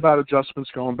sport is about adjustments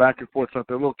going back and forth. It's not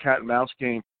that little cat and mouse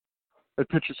game that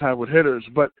pitchers have with hitters.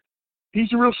 But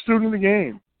he's a real student of the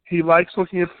game. He likes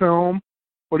looking at film,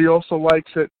 but he also likes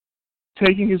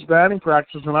taking his batting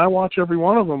practices, and I watch every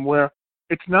one of them, where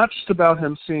it's not just about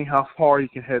him seeing how far he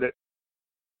can hit it.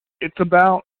 It's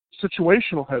about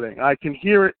situational hitting. I can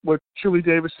hear it with Chili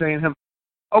Davis saying to him,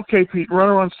 "Okay, Pete,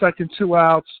 runner on second, 2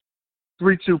 outs,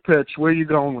 3-2 pitch. Where are you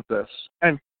going with this?"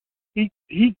 And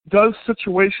he does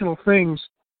situational things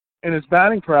in his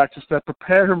batting practice that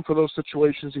prepare him for those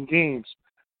situations in games.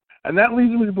 And that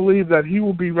leads me to believe that he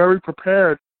will be very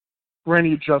prepared for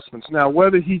any adjustments. Now,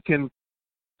 whether he can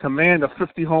command a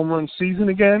 50 home run season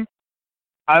again,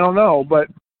 I don't know. But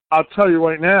I'll tell you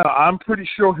right now, I'm pretty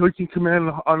sure he can command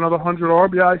another 100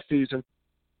 RBI season.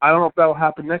 I don't know if that will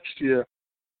happen next year.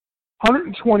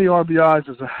 120 RBIs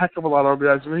is a heck of a lot of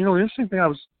RBIs. And, the interesting thing, I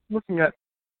was looking at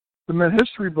the Met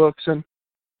history books, and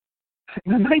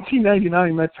in the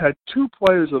 1999 Mets had 2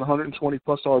 players with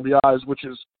 120-plus RBIs, which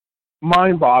is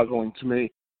mind-boggling to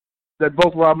me, that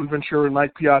both Robin Ventura and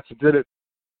Mike Piazza did it.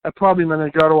 That probably meant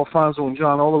Edgardo Alfonso and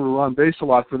John Oliver were on base a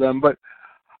lot for them, but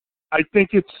I think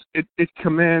it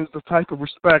commands the type of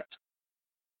respect.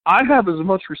 I have as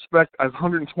much respect as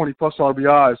 120-plus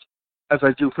RBIs as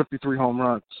I do 53 home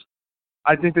runs.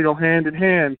 I think they go hand in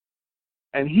hand,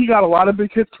 and he got a lot of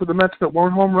big hits for the Mets that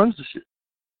weren't home runs this year.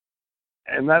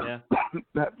 And that's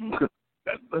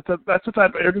the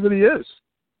type of hitter that he is.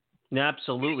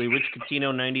 Absolutely. Rich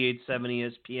Catino,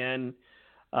 98.7 ESPN.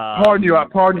 Pardon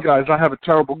you guys. I have a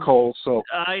terrible cold, so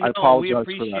I know. I apologize We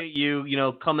appreciate for that.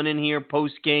 you, coming in here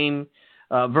post-game,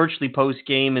 virtually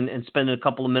post-game, and spending a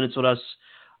couple of minutes with us.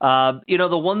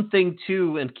 The one thing,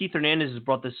 too, and Keith Hernandez has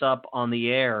brought this up on the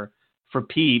air for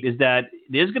Pete, is that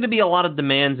there's going to be a lot of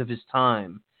demands of his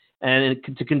time. And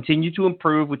to continue to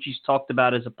improve, which he's talked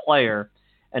about as a player,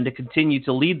 and to continue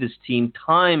to lead this team,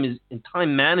 time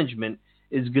management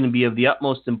is going to be of the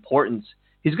utmost importance.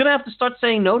 He's going to have to start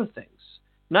saying no to things.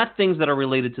 Not things that are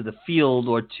related to the field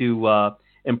or to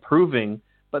improving,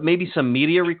 but maybe some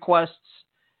media requests.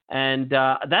 And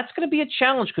that's going to be a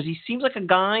challenge, because he seems like a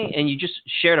guy, and you just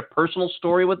shared a personal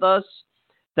story with us,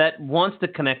 that wants to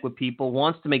connect with people,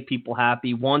 wants to make people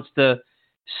happy, wants to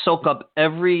soak up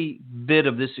every bit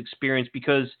of this experience,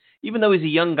 because even though he's a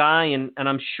young guy, and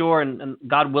I'm sure, and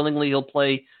God willingly, he'll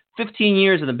play 15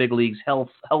 years in the big leagues,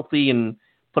 healthy and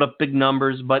put up big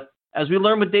numbers. But as we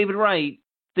learned with David Wright,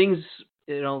 things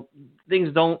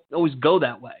don't always go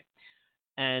that way.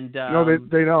 And no,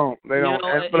 they don't. They don't.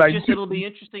 It'll be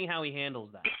interesting how he handles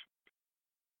that.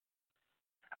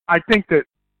 I think that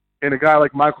in a guy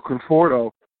like Michael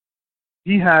Conforto,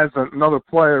 he has another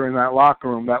player in that locker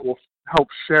room that will help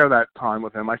share that time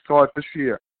with him. I saw it this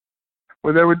year,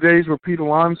 where there were days where Pete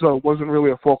Alonso wasn't really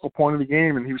a focal point of the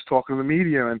game, and he was talking to the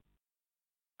media, and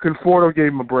Conforto gave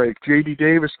him a break. J.D.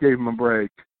 Davis gave him a break.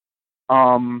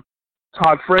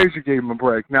 Todd Frazier gave him a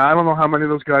break. Now, I don't know how many of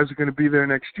those guys are going to be there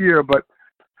next year, but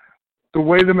the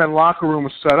way the Met locker room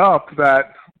was set up,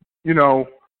 that,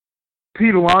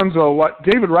 Pete Alonso,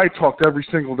 David Wright talked every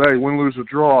single day, win, lose, or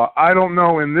draw. I don't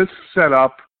know in this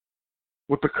setup,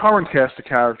 with the current cast of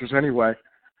characters anyway,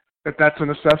 that's a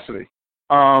necessity.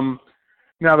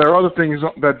 Now, there are other things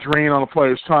that drain on a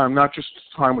player's time, not just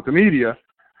time with the media.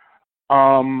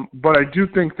 But I do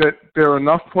think that there are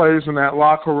enough players in that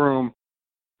locker room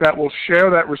that will share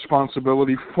that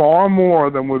responsibility far more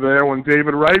than were there when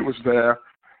David Wright was there.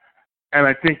 And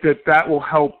I think that will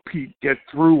help Pete get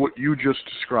through what you just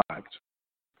described.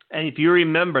 And if you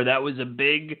remember, that was a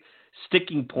big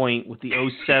sticking point with the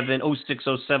 06,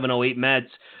 07, 08 Mets,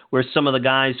 where some of the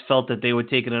guys felt that they were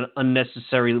taking an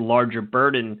unnecessary larger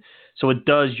burden. So it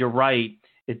does, you're right,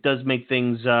 it does make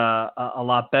things a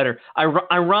lot better.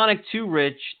 Ironic too,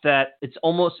 Rich, that it's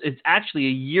actually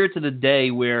a year to the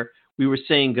day where we were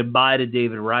saying goodbye to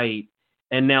David Wright,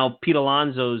 and now Pete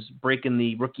Alonso's breaking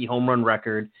the rookie home run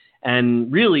record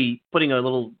and really putting a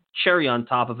little cherry on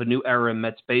top of a new era in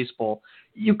Mets baseball.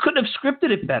 You couldn't have scripted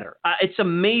it better. It's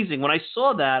amazing. When I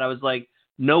saw that, I was like,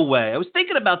 no way. I was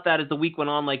thinking about that as the week went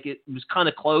on, like it was kind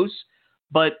of close,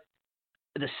 but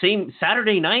the same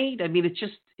Saturday night, I mean,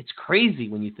 it's crazy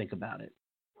when you think about it.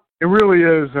 It really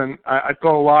is, and I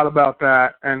thought a lot about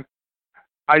that, and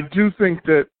I do think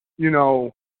that,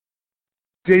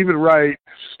 David Wright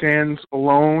stands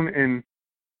alone in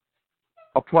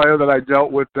a player that I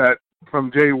dealt with that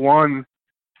from day one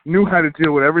knew how to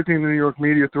deal with everything the New York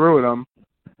media threw at him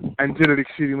and did it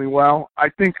exceedingly well. I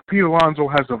think Pete Alonso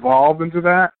has evolved into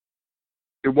that.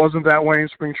 It wasn't that way in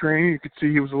spring training. You could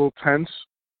see he was a little tense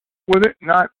with it,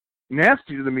 not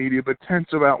nasty to the media, but tense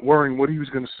about worrying what he was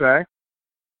going to say.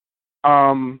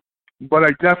 But I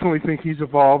definitely think he's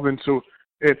evolved into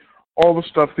it. All the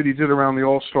stuff that he did around the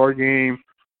All-Star game,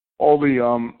 all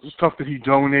the stuff that he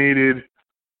donated,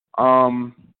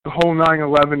 the whole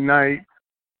 9/11 night,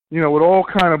 it all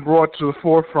kind of brought to the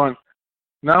forefront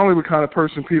not only what kind of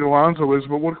person Pete Alonso is,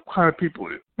 but what kind of people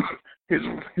his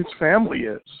family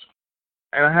is.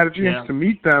 And I had a chance to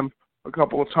meet them a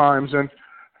couple of times, and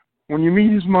when you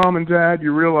meet his mom and dad,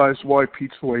 you realize why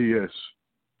Pete's the way he is.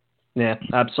 Yeah,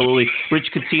 absolutely.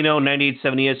 Rich Catino,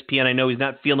 98.7 ESPN. I know he's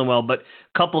not feeling well, but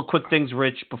a couple of quick things,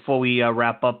 Rich, before we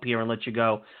wrap up here and let you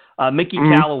go. Mickey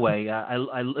Callaway.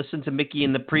 I listened to Mickey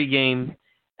in the pregame,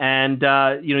 and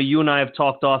you and I have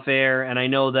talked off air, and I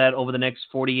know that over the next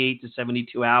 48 to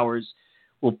 72 hours,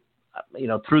 we'll,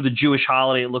 through the Jewish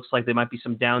holiday, it looks like there might be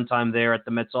some downtime there at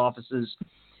the Mets offices.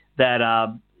 That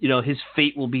his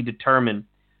fate will be determined.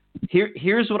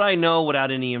 Here's what I know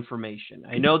without any information.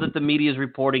 I know that the media is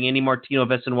reporting, Andy Martino of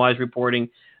SNY is reporting,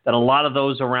 that a lot of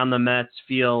those around the Mets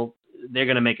feel they're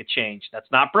going to make a change.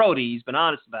 That's not Brody. He's been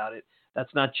honest about it.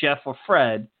 That's not Jeff or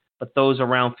Fred, but those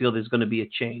around feel there's going to be a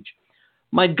change.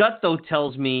 My gut, though,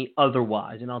 tells me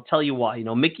otherwise, and I'll tell you why.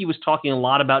 Mickey was talking a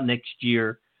lot about next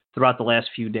year throughout the last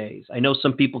few days. I know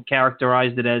some people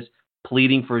characterized it as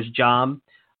pleading for his job,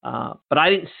 but I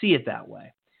didn't see it that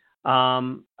way.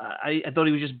 I thought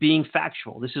he was just being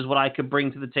factual. This is what I could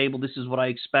bring to the table. This is what I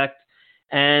expect.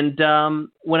 And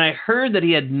when I heard that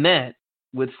he had met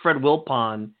with Fred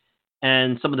Wilpon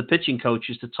and some of the pitching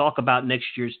coaches to talk about next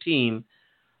year's team,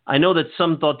 I know that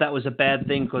some thought that was a bad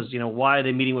thing because, why are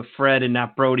they meeting with Fred and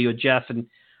not Brody or Jeff? And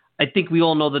I think we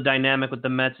all know the dynamic with the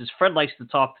Mets is Fred likes to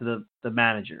talk to the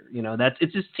manager.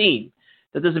 It's his team.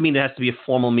 That doesn't mean it has to be a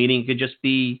formal meeting. It could just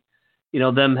be,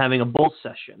 them having a bull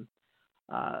session.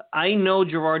 I know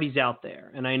Girardi's out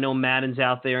there, and I know Madden's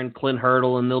out there, and Clint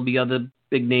Hurdle, and there'll be other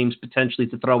big names potentially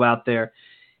to throw out there.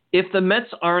 If the Mets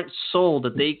aren't sold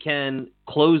that they can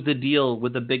close the deal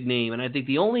with a big name, and I think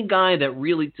the only guy that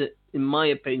really, in my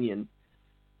opinion,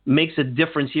 makes a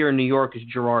difference here in New York is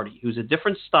Girardi, who's a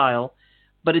different style,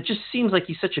 but it just seems like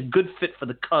he's such a good fit for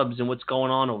the Cubs and what's going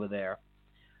on over there.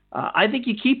 I think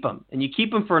you keep him, and you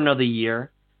keep him for another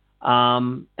year.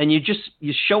 And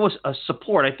you show us a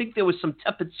support. I think there was some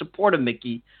tepid support of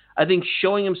Mickey. I think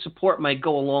showing him support might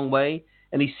go a long way.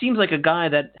 And he seems like a guy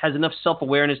that has enough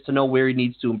self-awareness to know where he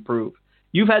needs to improve.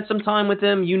 You've had some time with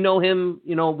him. You know him,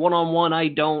 one-on-one. I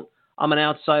don't. I'm an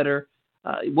outsider.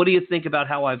 What do you think about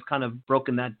how I've kind of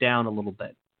broken that down a little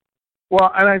bit? Well,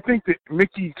 and I think that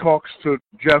Mickey talks to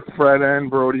Jeff, Fred, and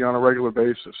Brody on a regular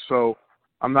basis. So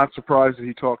I'm not surprised that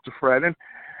he talked to Fred. And,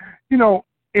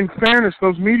 in fairness,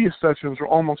 those media sessions were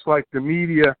almost like the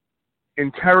media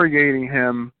interrogating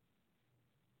him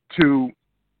to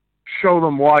show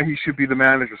them why he should be the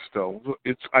manager still.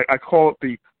 I call it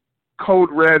the Code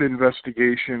Red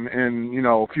investigation in,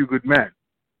 A Few Good Men.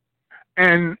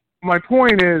 And my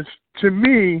point is, to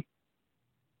me,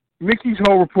 Mickey's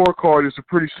whole report card is a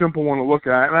pretty simple one to look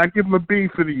at, and I give him a B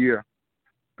for the year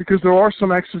because there are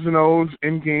some X's and O's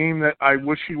in game that I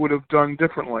wish he would have done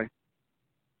differently.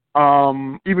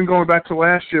 Even going back to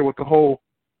last year with the whole,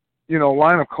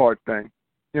 lineup card thing,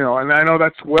 and I know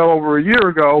that's well over a year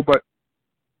ago, but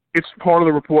it's part of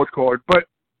the report card. But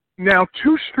now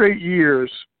 2 straight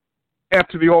years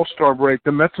after the All-Star break,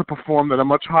 the Mets have performed at a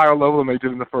much higher level than they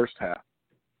did in the first half.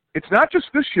 It's not just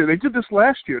this year. They did this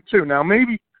last year, too. Now,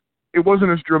 maybe it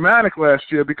wasn't as dramatic last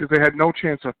year because they had no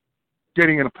chance of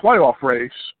getting in a playoff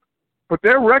race. But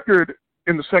their record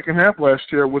in the second half last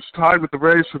year was tied with the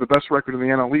Rays for the best record in the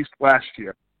NL East last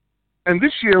year. And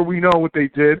this year, we know what they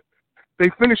did. They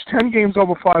finished 10 games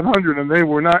over 500, and they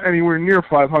were not anywhere near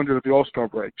 500 at the All-Star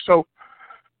break. So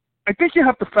I think you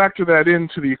have to factor that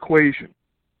into the equation.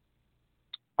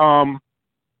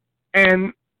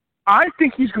 And I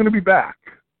think he's going to be back.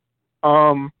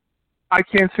 I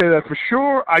can't say that for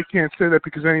sure. I can't say that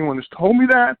because anyone has told me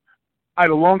that. I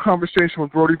had a long conversation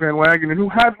with Brodie Van Wagenen, who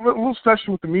had a little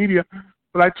session with the media,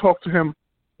 but I talked to him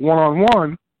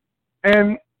one-on-one.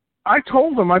 And I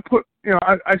told him, I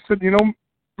said,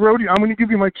 Brodie, I'm going to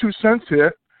give you my 2 cents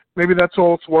here. Maybe that's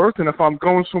all it's worth. And if I'm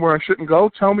going somewhere I shouldn't go,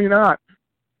 tell me not.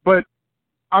 But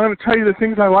I'm going to tell you the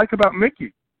things I like about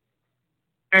Mickey.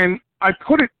 And I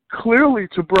put it clearly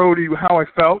to Brodie how I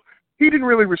felt. He didn't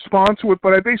really respond to it,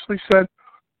 but I basically said,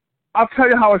 I'll tell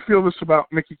you how I feel this about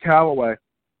Mickey Callaway.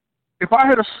 If I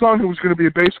had a son who was going to be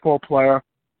a baseball player,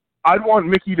 I'd want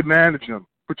Mickey to manage him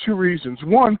for 2 reasons.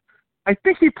 One, I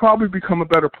think he'd probably become a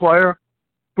better player,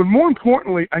 but more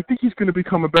importantly, I think he's going to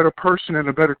become a better person and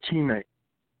a better teammate.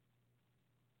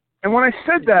 And when I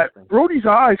said that, Brodie's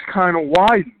eyes kind of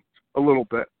widened a little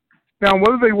bit. Now,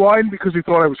 whether they widened because he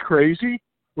thought I was crazy,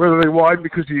 whether they widened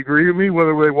because he agreed with me,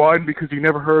 whether they widened because he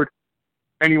never heard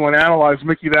anyone analyze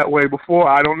Mickey that way before,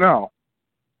 I don't know.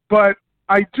 But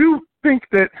I do think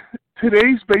that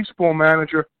today's baseball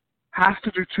manager has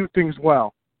to do 2 things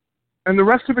well. And the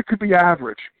rest of it could be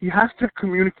average. He has to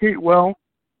communicate well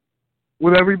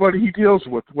with everybody he deals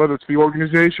with, whether it's the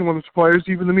organization, whether it's players,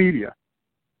 even the media.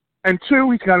 And 2,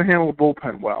 he's got to handle the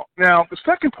bullpen well. Now, the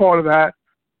second part of that,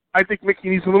 I think Mickey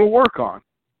needs a little work on,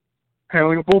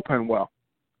 handling the bullpen well.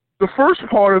 The first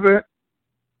part of it,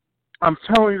 I'm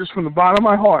telling you this from the bottom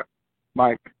of my heart,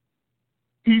 Mike,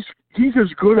 he's as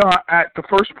good at the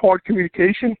first part,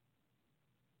 communication,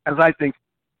 as I think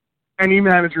any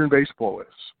manager in baseball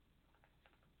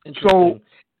is. So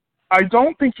I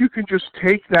don't think you can just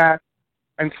take that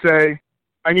and say,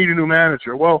 I need a new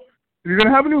manager. Well, if you're going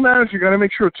to have a new manager, you got to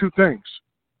make sure of 2 things.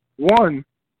 One,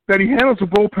 that he handles the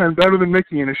bullpen better than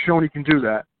Mickey and has shown he can do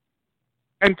that.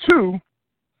 And 2,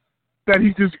 that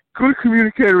he's as good a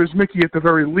communicator as Mickey at the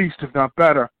very least, if not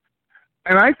better.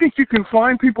 And I think you can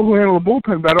find people who handle the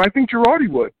bullpen better. I think Girardi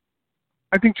would.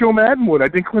 I think Joe Madden would. I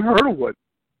think Clint Hurdle would.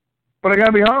 But I got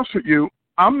to be honest with you,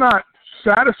 I'm not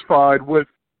satisfied with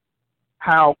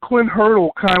how Clint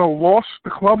Hurdle kind of lost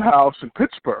the clubhouse in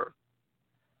Pittsburgh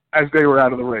as they were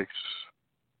out of the race.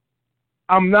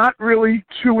 I'm not really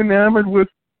too enamored with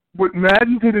what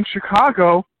Madden did in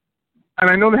Chicago, and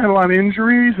I know they had a lot of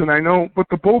injuries, but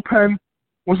the bullpen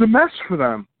was a mess for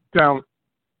them down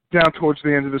towards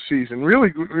the end of the season,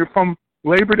 really from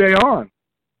Labor Day on.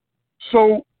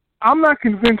 So I'm not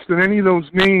convinced that any of those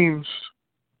names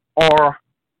are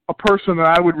a person that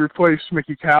I would replace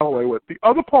Mickey Callaway with. The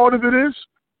other part of it is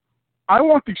I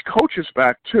want these coaches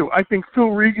back, too. I think Phil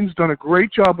Regan's done a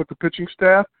great job with the pitching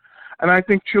staff, and I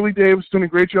think Chili Davis done a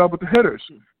great job with the hitters.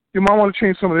 You might want to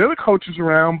change some of the other coaches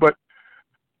around, but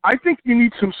I think you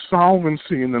need some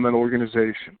solvency in that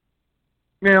organization.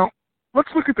 Now, let's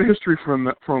look at the history for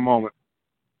a moment.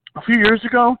 A few years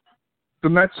ago, the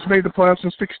Mets made the playoffs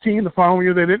in 16. The following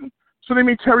year, they didn't. So they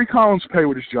made Terry Collins pay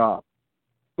with his job.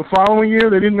 The following year,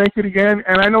 they didn't make it again.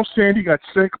 And I know Sandy got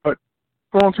sick, but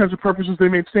for all intents and purposes, they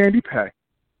made Sandy pay.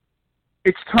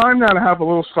 It's time now to have a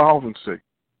little solvency.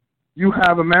 You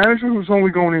have a manager who's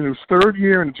only going into his 3rd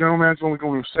year and a general manager only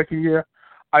going into his 2nd year.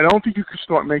 I don't think you can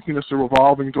start making this a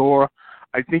revolving door.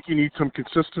 I think you need some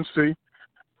consistency.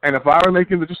 And if I were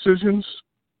making the decisions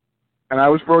and I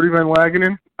was Brodie Van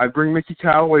Wagenen, I'd bring Mickey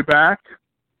Callaway back.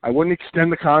 I wouldn't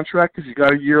extend the contract because he's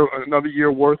got another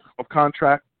year worth of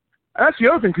contract. And that's the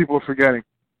other thing people are forgetting.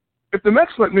 If the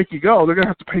Mets let Mickey go, they're going to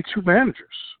have to pay 2 managers.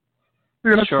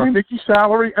 They're going to have to pay Mickey's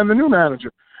salary and the new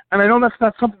manager. And I know that's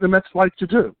not something the Mets like to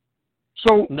do.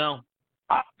 So, no.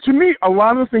 To me, a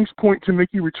lot of the things point to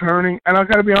Mickey returning, and I've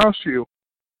got to be honest with you,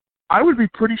 I would be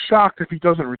pretty shocked if he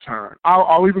doesn't return.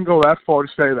 I'll even go that far to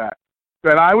say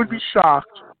that I would be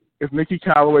shocked if Mickey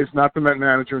Callaway's not the Met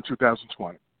manager in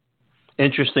 2020.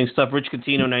 Interesting stuff. Rich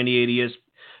Catino, 98.7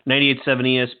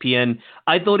 ESPN.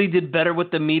 I thought he did better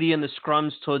with the media and the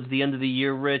scrums towards the end of the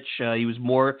year, Rich. He was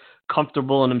more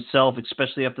comfortable in himself,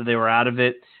 especially after they were out of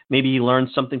it. Maybe he learned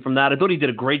something from that. I thought he did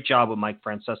a great job with Mike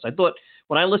Francesa. I thought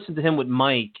when I listened to him with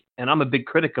Mike, and I'm a big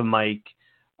critic of Mike,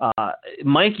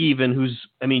 Mike even,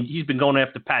 he's been going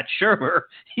after Pat Shermer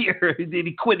here.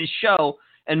 He quit his show,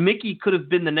 and Mickey could have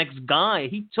been the next guy.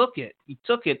 He took it,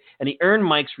 and he earned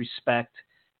Mike's respect.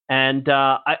 And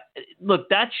look,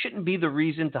 that shouldn't be the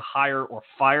reason to hire or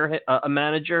fire a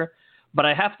manager. But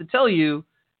I have to tell you,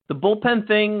 the bullpen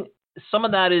thing, some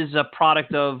of that is a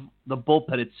product of the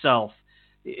bullpen itself.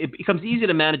 It becomes easy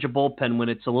to manage a bullpen when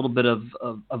it's a little bit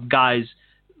of guys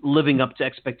living up to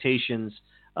expectations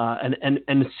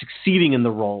and succeeding in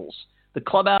the roles. The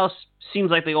clubhouse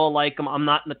seems like they all like him. I'm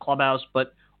not in the clubhouse,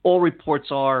 but all reports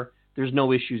are there's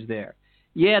no issues there.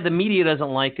 Yeah, the media doesn't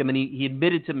like him, and he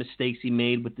admitted to mistakes he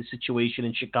made with the situation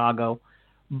in Chicago.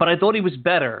 But I thought he was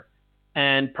better,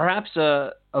 and perhaps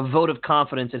a vote of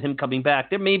confidence in him coming back.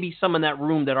 There may be some in that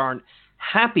room that aren't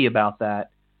happy about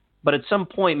that, but at some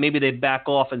point maybe they back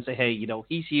off and say, hey,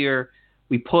 he's here.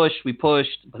 We pushed,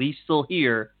 but he's still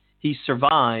here. He's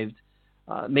survived.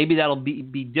 Maybe that'll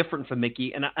be different for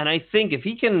Mickey. And I think if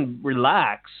he can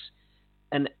relax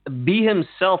and be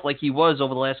himself like he was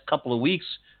over the last couple of weeks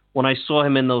when I saw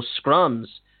him in those scrums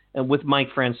and with Mike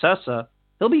Francesa,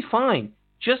 he'll be fine.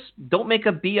 Just don't make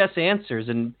up BS answers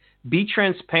and be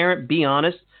transparent, be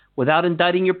honest, without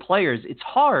indicting your players. It's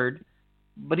hard,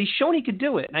 but he's shown he could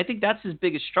do it. And I think that's his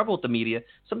biggest struggle with the media.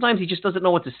 Sometimes he just doesn't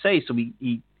know what to say, so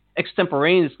he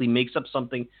extemporaneously makes up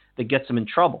something that gets him in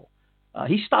trouble.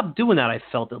 He stopped doing that, I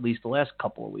felt, at least the last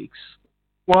couple of weeks.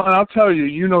 Well, and I'll tell you,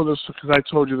 you know this because I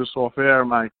told you this off air,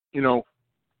 Mike.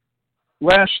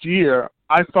 Last year,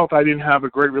 I felt I didn't have a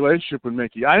great relationship with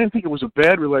Mickey. I didn't think it was a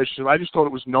bad relationship. I just thought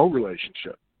it was no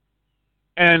relationship.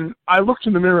 And I looked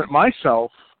in the mirror at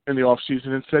myself in the offseason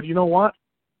and said, you know what?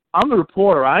 I'm the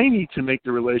reporter. I need to make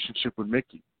the relationship with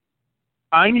Mickey.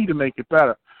 I need to make it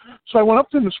better. So I went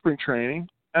up to him in spring training,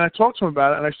 and I talked to him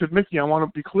about it, and I said, Mickey, I want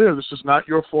to be clear. This is not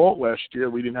your fault last year.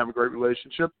 We didn't have a great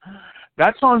relationship.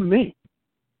 That's on me.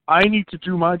 I need to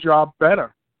do my job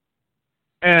better.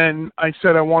 And I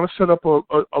said, I want to set up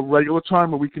a regular time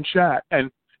where we can chat.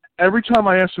 And every time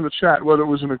I asked him to chat, whether it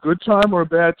was in a good time or a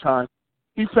bad time,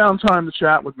 he found time to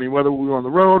chat with me, whether we were on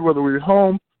the road, whether we were at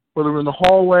home, whether we were in the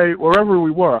hallway, wherever we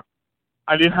were.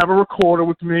 I didn't have a recorder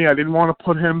with me. I didn't want to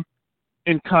put him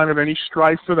in kind of any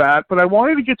strife for that, but I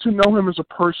wanted to get to know him as a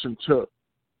person too.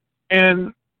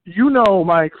 And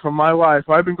Mike, from my life,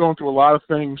 I've been going through a lot of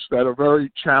things that are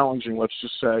very challenging, let's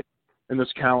just say, in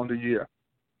this calendar year.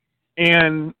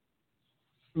 And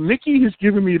Mickey has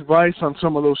given me advice on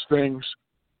some of those things,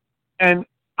 and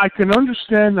I can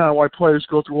understand now why players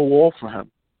go through a wall for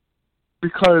him,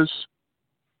 because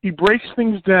he breaks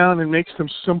things down and makes them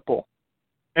simple,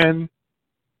 and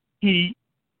he's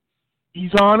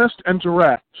honest and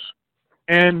direct.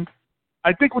 And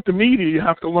I think with the media, you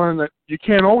have to learn that you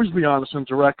can't always be honest and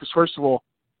direct, because first of all,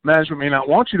 management may not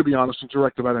want you to be honest and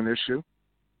direct about an issue.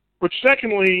 But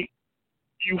secondly,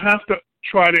 you have to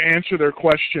try to answer their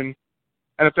question,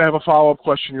 and if they have a follow-up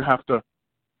question, you have to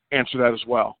answer that as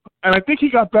well. And I think he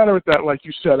got better at that, like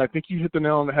you said. I think you hit the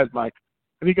nail on the head, Mike.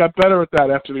 And he got better at that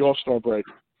after the All-Star break.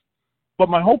 But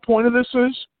my whole point of this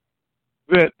is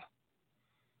that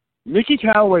Mickey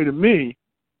Callaway, to me,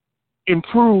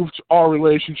 improved our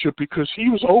relationship because he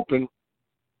was open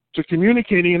to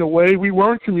communicating in a way we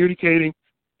weren't communicating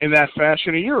in that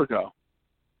fashion a year ago.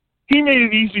 He made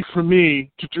it easy for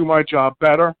me to do my job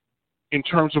better in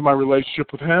terms of my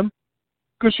relationship with him.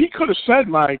 Because he could have said,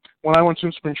 Mike, when I went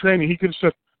to spring training, he could have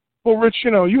said, well, Rich,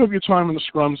 you have your time in the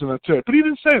scrums and that's it. But he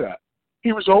didn't say that.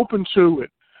 He was open to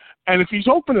it. And if he's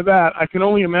open to that, I can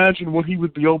only imagine what he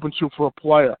would be open to for a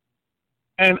player.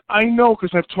 And I know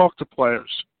because I've talked to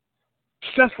players.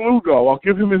 Seth Lugo, I'll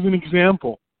give him as an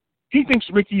example. He thinks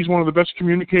Mickey's one of the best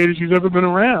communicators he's ever been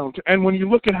around. And when you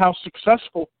look at how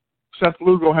successful Seth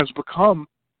Lugo has become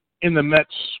in the Mets'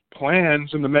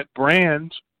 plans and the Met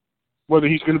brand, whether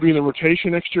he's going to be in the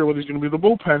rotation next year, whether he's going to be in the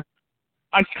bullpen,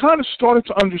 I kind of started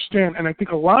to understand, and I think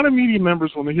a lot of media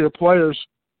members, when they hear players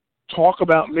talk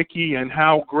about Mickey and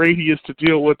how great he is to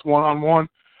deal with one-on-one,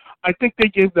 I think they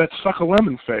give that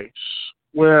suck-a-lemon face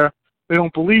where they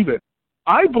don't believe it.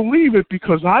 I believe it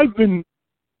because I've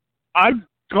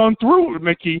gone through it with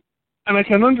Mickey, and I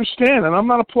can understand, and I'm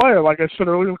not a player. Like I said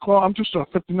earlier in the call, I'm just a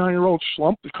 59-year-old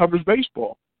schlump that covers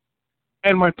baseball.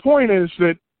 And my point is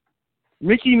that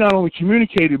Mickey not only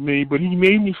communicated me, but he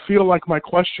made me feel like my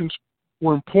questions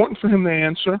were important for him to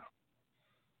answer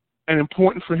and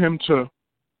important for him to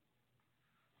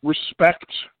respect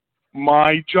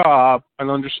my job and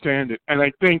understand it. And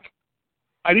I think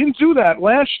I didn't do that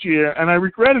last year, and I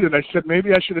regretted it. I said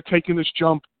maybe I should have taken this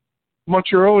jump much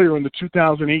earlier in the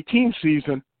 2018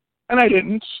 season, and I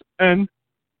didn't. And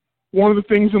one of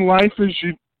the things in life is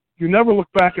you never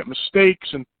look back at mistakes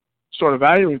and start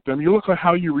evaluating them. You look at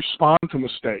how you respond to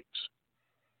mistakes.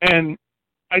 And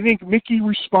I think Mickey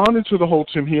responded to the whole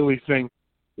Tim Healy thing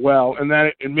well, and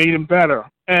that it made him better.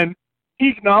 And He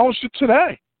acknowledged it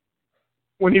today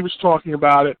when he was talking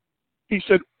about it. He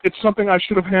said, it's something I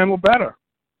should have handled better.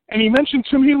 And he mentioned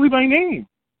Tim Healy by name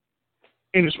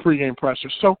in his pregame presser.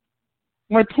 So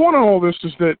my point on all this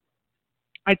is that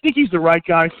I think he's the right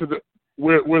guy for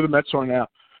where the Mets are now.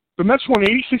 The Mets won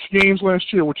 86 games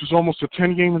last year, which is almost a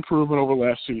 10-game improvement over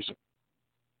last season.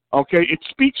 Okay, it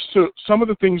speaks to some of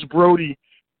the things Brody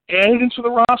added into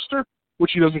the roster,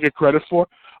 which he doesn't get credit for.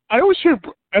 I always hear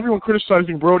everyone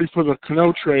criticizing Brody for the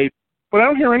Cano trade, but I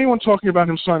don't hear anyone talking about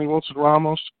him signing Wilson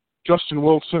Ramos, Justin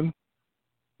Wilson,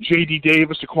 J.D.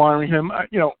 Davis, acquiring him.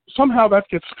 Somehow that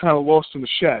gets kind of lost in the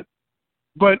shed.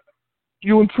 But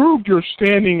you improved your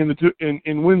standing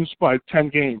in wins by 10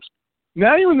 games.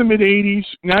 Now you're in the mid-80s.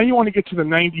 Now you want to get to the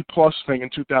 90-plus thing in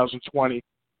 2020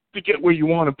 to get where you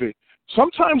want to be.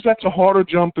 Sometimes that's a harder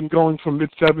jump than going from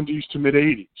mid-70s to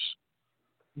mid-80s.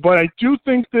 But I do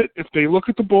think that if they look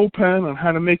at the bullpen on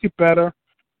how to make it better,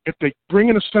 if they bring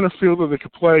in a center fielder that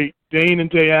could play day in and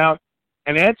day out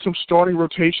and add some starting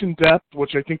rotation depth,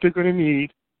 which I think they're going to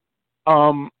need,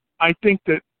 I think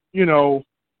that,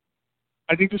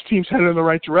 I think this team's headed in the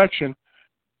right direction.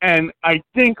 And I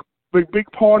think the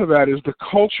big part of that is the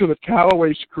culture that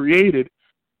Callaway's created.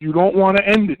 You don't want to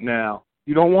end it now.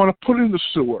 You don't want to put it in the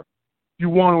sewer. You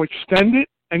want to extend it,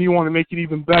 and you want to make it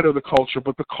even better, the culture.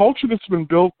 But the culture that's been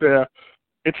built there,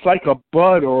 it's like a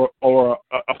bud or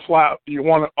a flower. You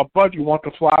want a bud, you want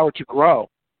the flower to grow.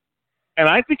 And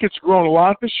I think it's grown a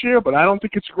lot this year, but I don't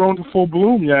think it's grown to full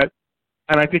bloom yet.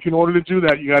 And I think in order to do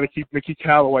that, you got to keep Mickey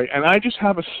Callaway. And I just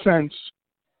have a sense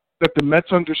that the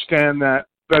Mets understand that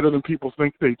better than people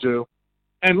think they do.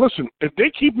 And listen, if they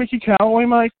keep Mickey Callaway,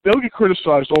 Mike, they'll get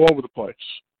criticized all over the place.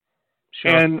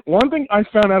 Sure. And one thing I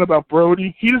found out about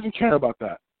Brody, he doesn't care about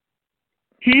that.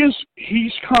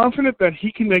 He's confident that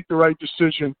he can make the right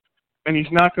decision, and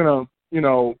he's not going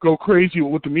to, go crazy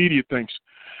with what the media thinks.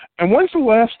 And when's the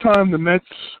last time the Mets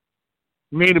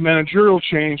made a managerial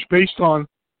change based on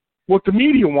what the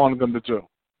media wanted them to do?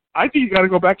 I think you got to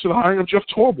go back to the hiring of Jeff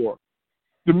Torborg.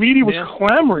 The media was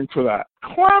clamoring for that,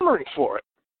 clamoring for it.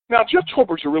 Now, Jeff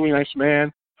Torborg's a really nice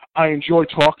man. I enjoy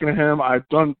talking to him. I've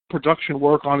done production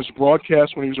work on his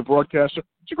broadcast when he was a broadcaster.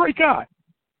 He's a great guy.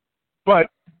 But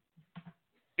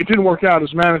it didn't work out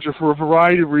as manager for a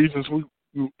variety of reasons.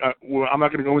 I'm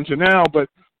not going to go into now, but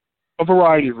a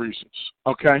variety of reasons,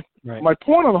 okay? Right. My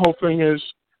point on the whole thing is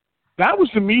that was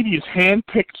the media's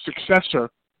hand-picked successor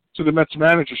to the Mets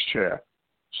manager's chair.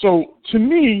 So, to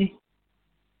me,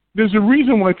 there's a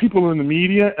reason why people are in the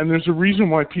media, and there's a reason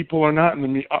why people are not in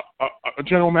the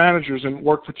general managers and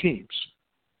work for teams.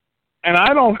 And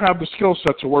I don't have the skill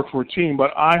set to work for a team,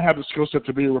 but I have the skill set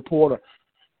to be a reporter.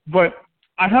 But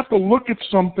I have to look at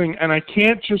something, and I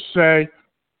can't just say,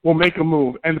 well, make a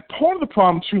move. And part of the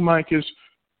problem, too, Mike, is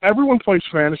everyone plays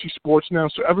fantasy sports now,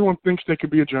 so everyone thinks they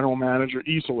could be a general manager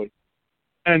easily.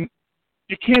 And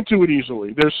you can't do it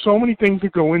easily. There's so many things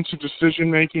that go into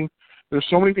decision-making. There's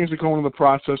so many things that go into the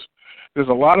process. There's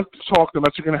a lot of talk the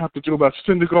Mets are going to have to do about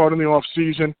Syndergaard in the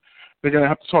offseason. They're going to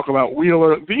have to talk about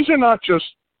Wheeler. These are not just,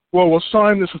 well, we'll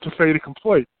sign this with a fait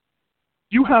accompli.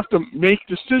 You have to make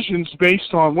decisions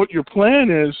based on what your plan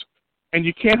is, and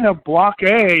you can't have Block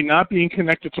A not being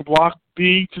connected to Block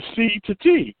B to C to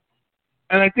D.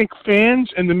 And I think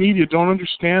fans and the media don't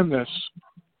understand this,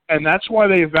 and that's why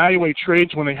they evaluate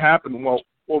trades when they happen. Well,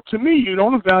 to me, you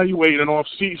don't evaluate an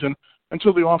offseason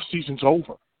until the offseason's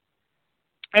over.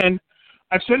 And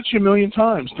I've said it to you a million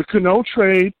times. The Cano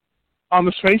trade, on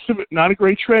the face of it, not a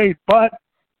great trade, but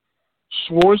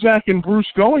Swarzak and Bruce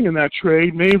going in that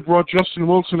trade may have brought Justin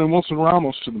Wilson and Wilson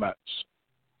Ramos to the Mets.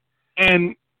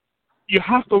 And you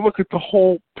have to look at the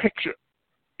whole picture.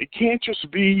 It can't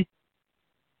just be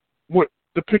what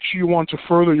the picture you want to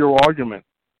further your argument,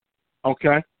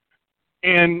 okay?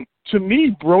 And to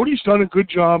me, Brody's done a good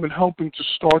job in helping to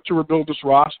start to rebuild this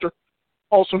roster.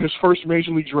 Also, his first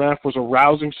Major League draft was a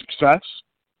rousing success.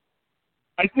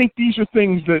 I think these are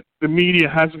things that the media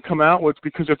hasn't come out with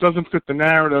because it doesn't fit the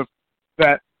narrative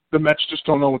that the Mets just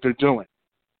don't know what they're doing,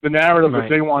 the narrative that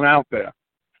they want out there.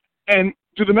 And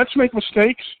do the Mets make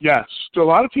mistakes? Yes. Do a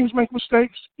lot of teams make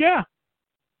mistakes? Yeah.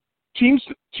 Teams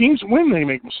win, they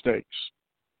make mistakes.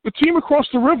 The team across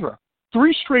the river,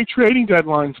 3 straight trading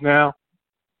deadlines now,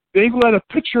 they've let a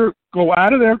pitcher go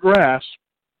out of their grasp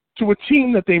to a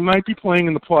team that they might be playing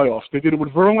in the playoffs. They did it with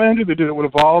Verlander, they did it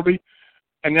with Evaldi,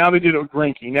 and now they did it with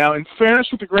Greinke. Now, in fairness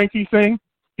with the Greinke thing,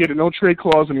 he had a no-trade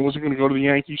clause and he wasn't going to go to the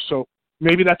Yankees, so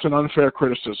maybe that's an unfair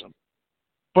criticism.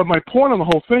 But my point on the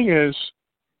whole thing is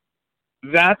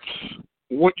that's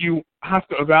what you have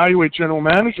to evaluate general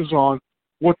managers on,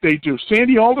 what they do.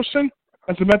 Sandy Alderson,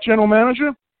 as the Met general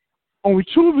manager, only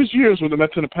 2 of his years were the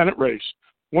Mets in a pennant race.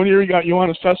 One year he got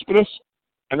Yoenis Cespedes,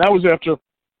 and that was after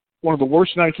one of the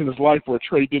worst nights in his life where a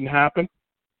trade didn't happen.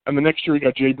 And the next year he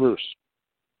got Jay Bruce.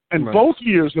 And both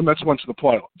years the Mets went to the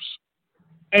playoffs.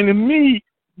 And to me,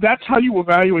 that's how you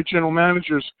evaluate general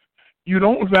managers. You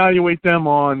don't evaluate them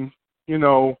on,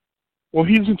 well,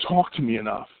 he doesn't talk to me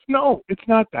enough. No, it's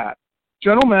not that.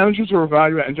 General managers are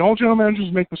evaluated, and all general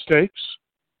managers make mistakes.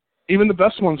 Even the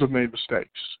best ones have made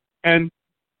mistakes. And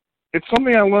it's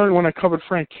something I learned when I covered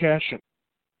Frank Cashin,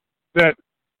 that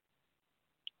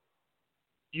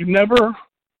you never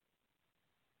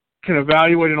can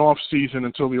evaluate an off-season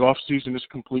until the off-season is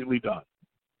completely done.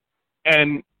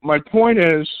 And my point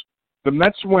is, the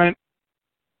Mets went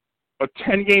a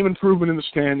 10-game improvement in the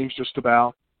standings just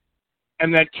about,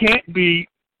 and that can't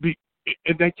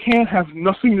that can't have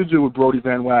nothing to do with Brodie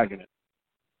Van Wagenen.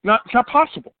 It's not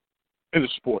possible in the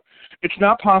sport. It's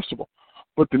not possible.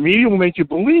 But the media will make you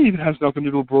believe it has nothing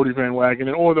to do with Brodie Van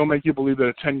Wagenen, or they'll make you believe that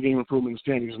a 10-game improvement in the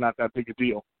standings is not that big a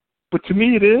deal. But to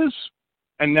me, it is.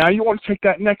 And now you want to take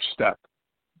that next step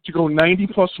to go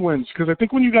 90-plus wins. Because I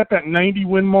think when you got that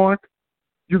 90-win mark,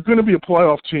 you're going to be a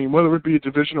playoff team, whether it be a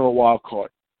division or a wild card.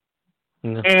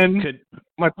 And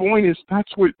my point is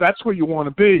that's where you want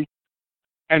to be.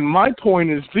 And my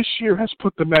point is this year has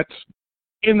put the Mets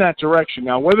in that direction.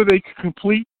 Now, whether they can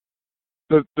complete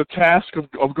the task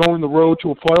of going the road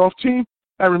to a playoff team,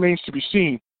 that remains to be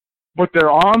seen. But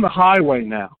they're on the highway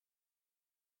now.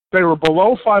 They were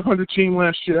below 500 team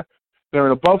last year. They're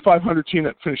an above 500 team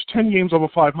that finished 10 games over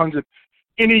 500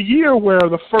 in a year where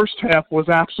the first half was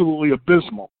absolutely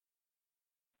abysmal.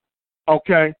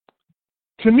 Okay?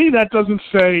 To me, that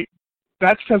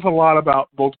says a lot about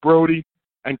both Brodie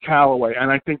and Callaway. And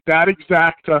I think that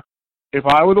exacta, if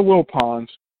I were the Wilpons,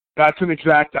 that's an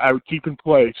exacta I would keep in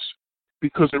place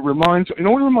because it reminds, you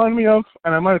know what it reminded me of?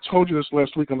 And I might have told you this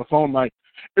last week on the phone, Mike.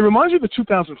 It reminds me of the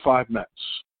 2005 Mets.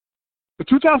 The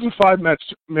 2005 Mets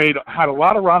had a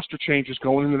lot of roster changes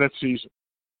going into that season.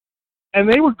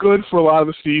 And they were good for a lot of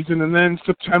the season, and then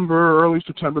early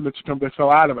September, mid-September, they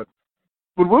fell out of it.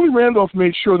 But Willie Randolph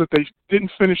made sure that they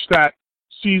didn't finish that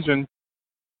season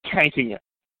tanking it.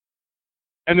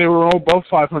 And they were all above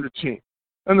 500 team.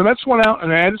 And the Mets went out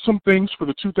and added some things for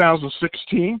the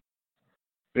 2016.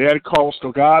 They added Carlos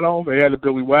Delgado. They added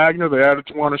Billy Wagner. They added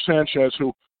Juan Sanchez,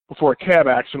 who, before a cab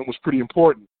accident, was pretty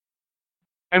important.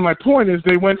 And my point is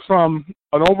they went from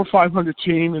an over 500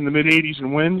 team in the mid-'80s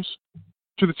in wins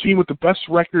to the team with the best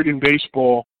record in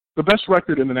baseball, the best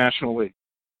record in the National League.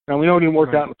 Now, we know it didn't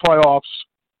work out in the playoffs,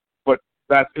 but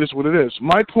that is what it is.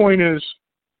 My point is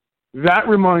that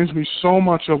reminds me so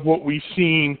much of what we've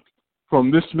seen from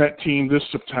this Met team this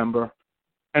September.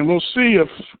 And we'll see if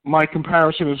my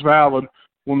comparison is valid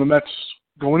when the Mets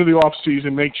go into the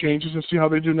offseason, make changes, and see how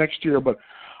they do next year. But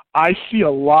I see a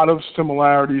lot of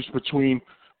similarities between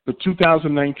the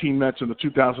 2019 Mets and the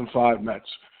 2005 Mets.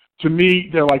 To me,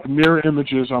 they're like mirror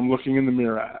images I'm looking in the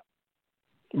mirror at.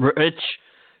 Rich,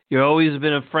 you've always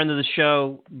been a friend of the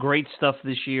show. Great stuff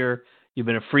this year. You've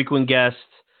been a frequent guest.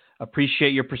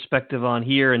 Appreciate your perspective on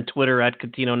here and Twitter at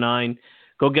Catino9.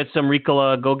 Go get some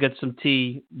Ricola. Go get some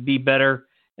tea. Be better.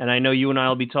 And I know you and I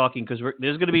will be talking because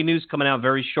there's going to be news coming out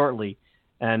very shortly.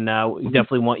 And we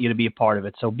definitely want you to be a part of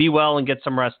it. So be well and get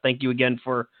some rest. Thank you again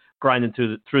for grinding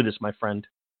through this, my friend.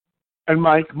 And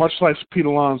Mike, much like Pete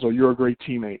Alonso, you're a great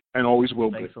teammate and always will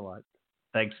be. Thanks a lot.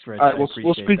 Thanks, Rich. All right,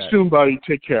 we'll speak soon, buddy.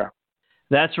 Take care.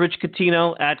 That's Rich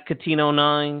Catino at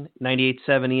Catino9,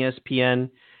 98.7 ESPN.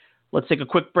 Let's take a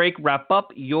quick break, wrap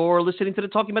up. You're listening to the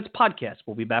Talking Mets podcast.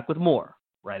 We'll be back with more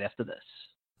right after this.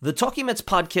 The Talking Mets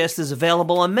podcast is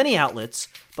available on many outlets,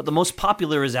 but the most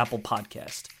popular is Apple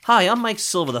Podcast. Hi, I'm Mike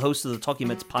Silva, the host of the Talking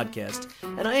Mets podcast,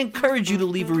 and I encourage you to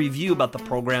leave a review about the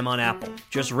program on Apple.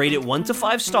 Just rate it 1 to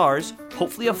 5 stars,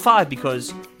 hopefully a 5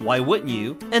 because why wouldn't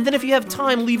you? And then if you have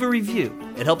time, leave a review.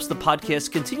 It helps the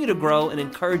podcast continue to grow and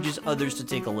encourages others to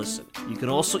take a listen. You can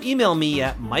also email me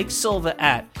at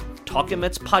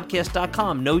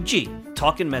MikeSilva@TalkingMetsPodcast.com. No G,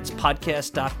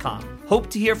 TalkingMetsPodcast.com. Hope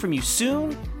to hear from you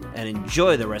soon, and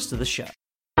enjoy the rest of the show.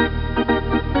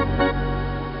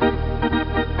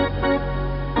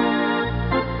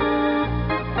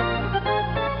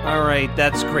 All right,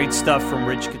 that's great stuff from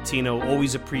Rich Catino.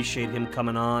 Always appreciate him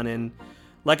coming on. And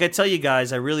like I tell you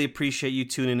guys, I really appreciate you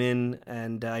tuning in.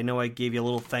 And I know I gave you a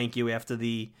little thank you after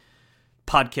the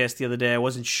podcast the other day. I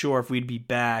wasn't sure if we'd be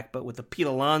back, but with the Pete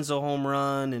Alonso home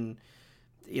run and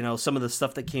some of the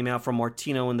stuff that came out from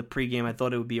Martino in the pregame, I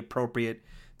thought it would be appropriate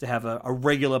to have a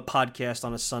regular podcast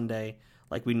on a Sunday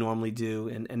like we normally do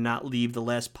and not leave the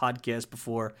last podcast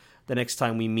before the next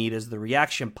time we meet as the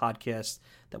reaction podcast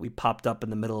that we popped up in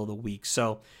the middle of the week.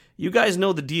 So you guys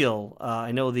know the deal.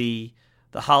 I know the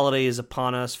holiday is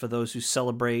upon us for those who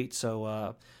celebrate, so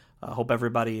I hope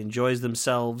everybody enjoys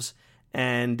themselves.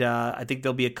 And I think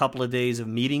there'll be a couple of days of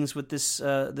meetings with this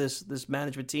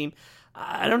management team.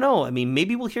 I don't know. I mean,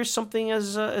 maybe we'll hear something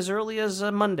as early as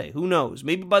Monday. Who knows?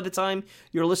 Maybe by the time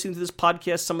you're listening to this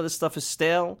podcast, some of this stuff is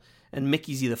stale and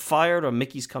Mickey's either fired or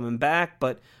Mickey's coming back.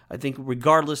 But I think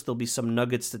regardless, there'll be some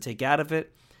nuggets to take out of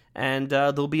it. And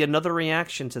there'll be another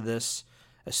reaction to this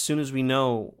as soon as we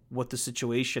know what the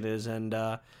situation is. And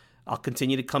I'll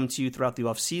continue to come to you throughout the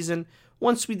offseason.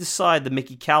 Once we decide the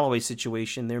Mickey Callaway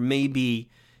situation, there may be,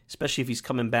 especially if he's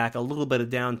coming back, a little bit of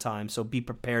downtime. So be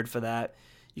prepared for that.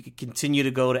 You can continue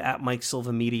to go to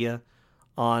 @MikeSilvaMedia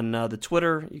on the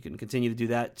Twitter. You can continue to do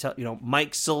that.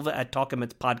 Mike Silva at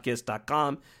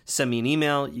TalkingMetsPodcast.com. Send me an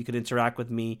email. You can interact with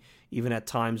me even at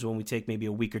times when we take maybe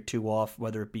a week or two off,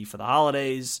 whether it be for the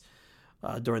holidays,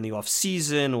 during the off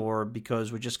season, or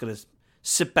because we're just going to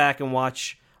sit back and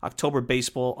watch October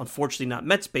baseball. Unfortunately, not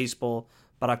Mets baseball,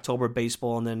 but October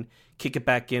baseball, and then kick it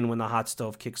back in when the hot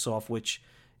stove kicks off, which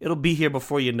it'll be here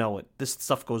before you know it. This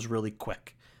stuff goes really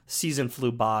quick. Season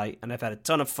flew by, and I've had a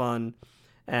ton of fun,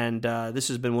 and this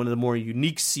has been one of the more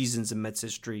unique seasons in Mets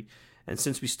history. And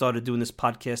since we started doing this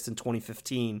podcast in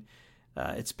 2015,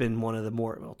 it's been one of the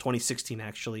more, 2016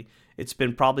 actually, it's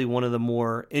been probably one of the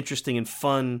more interesting and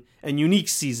fun and unique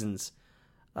seasons.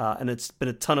 And it's been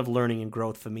a ton of learning and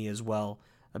growth for me as well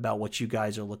about what you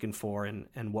guys are looking for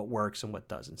and what works and what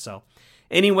doesn't. So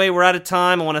anyway, we're out of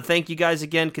time. I want to thank you guys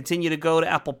again. Continue to go to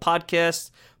Apple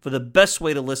Podcasts for the best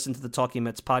way to listen to the Talking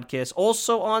Mets podcast.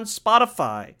 Also on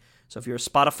Spotify. So if you're a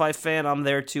Spotify fan, I'm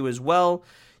there too as well.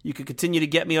 You can continue to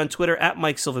get me on Twitter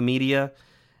 @MikeSilvaMedia.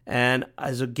 And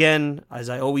as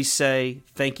I always say,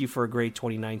 thank you for a great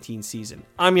 2019 season.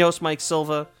 I'm your host, Mike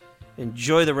Silva.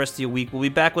 Enjoy the rest of your week. We'll be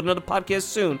back with another podcast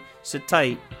soon. Sit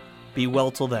tight. Be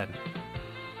well till then.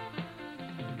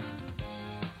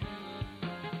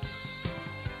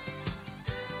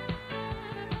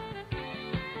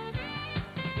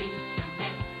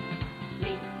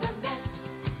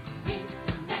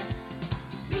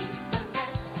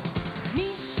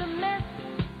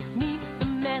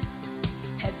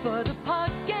 For the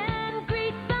podcast.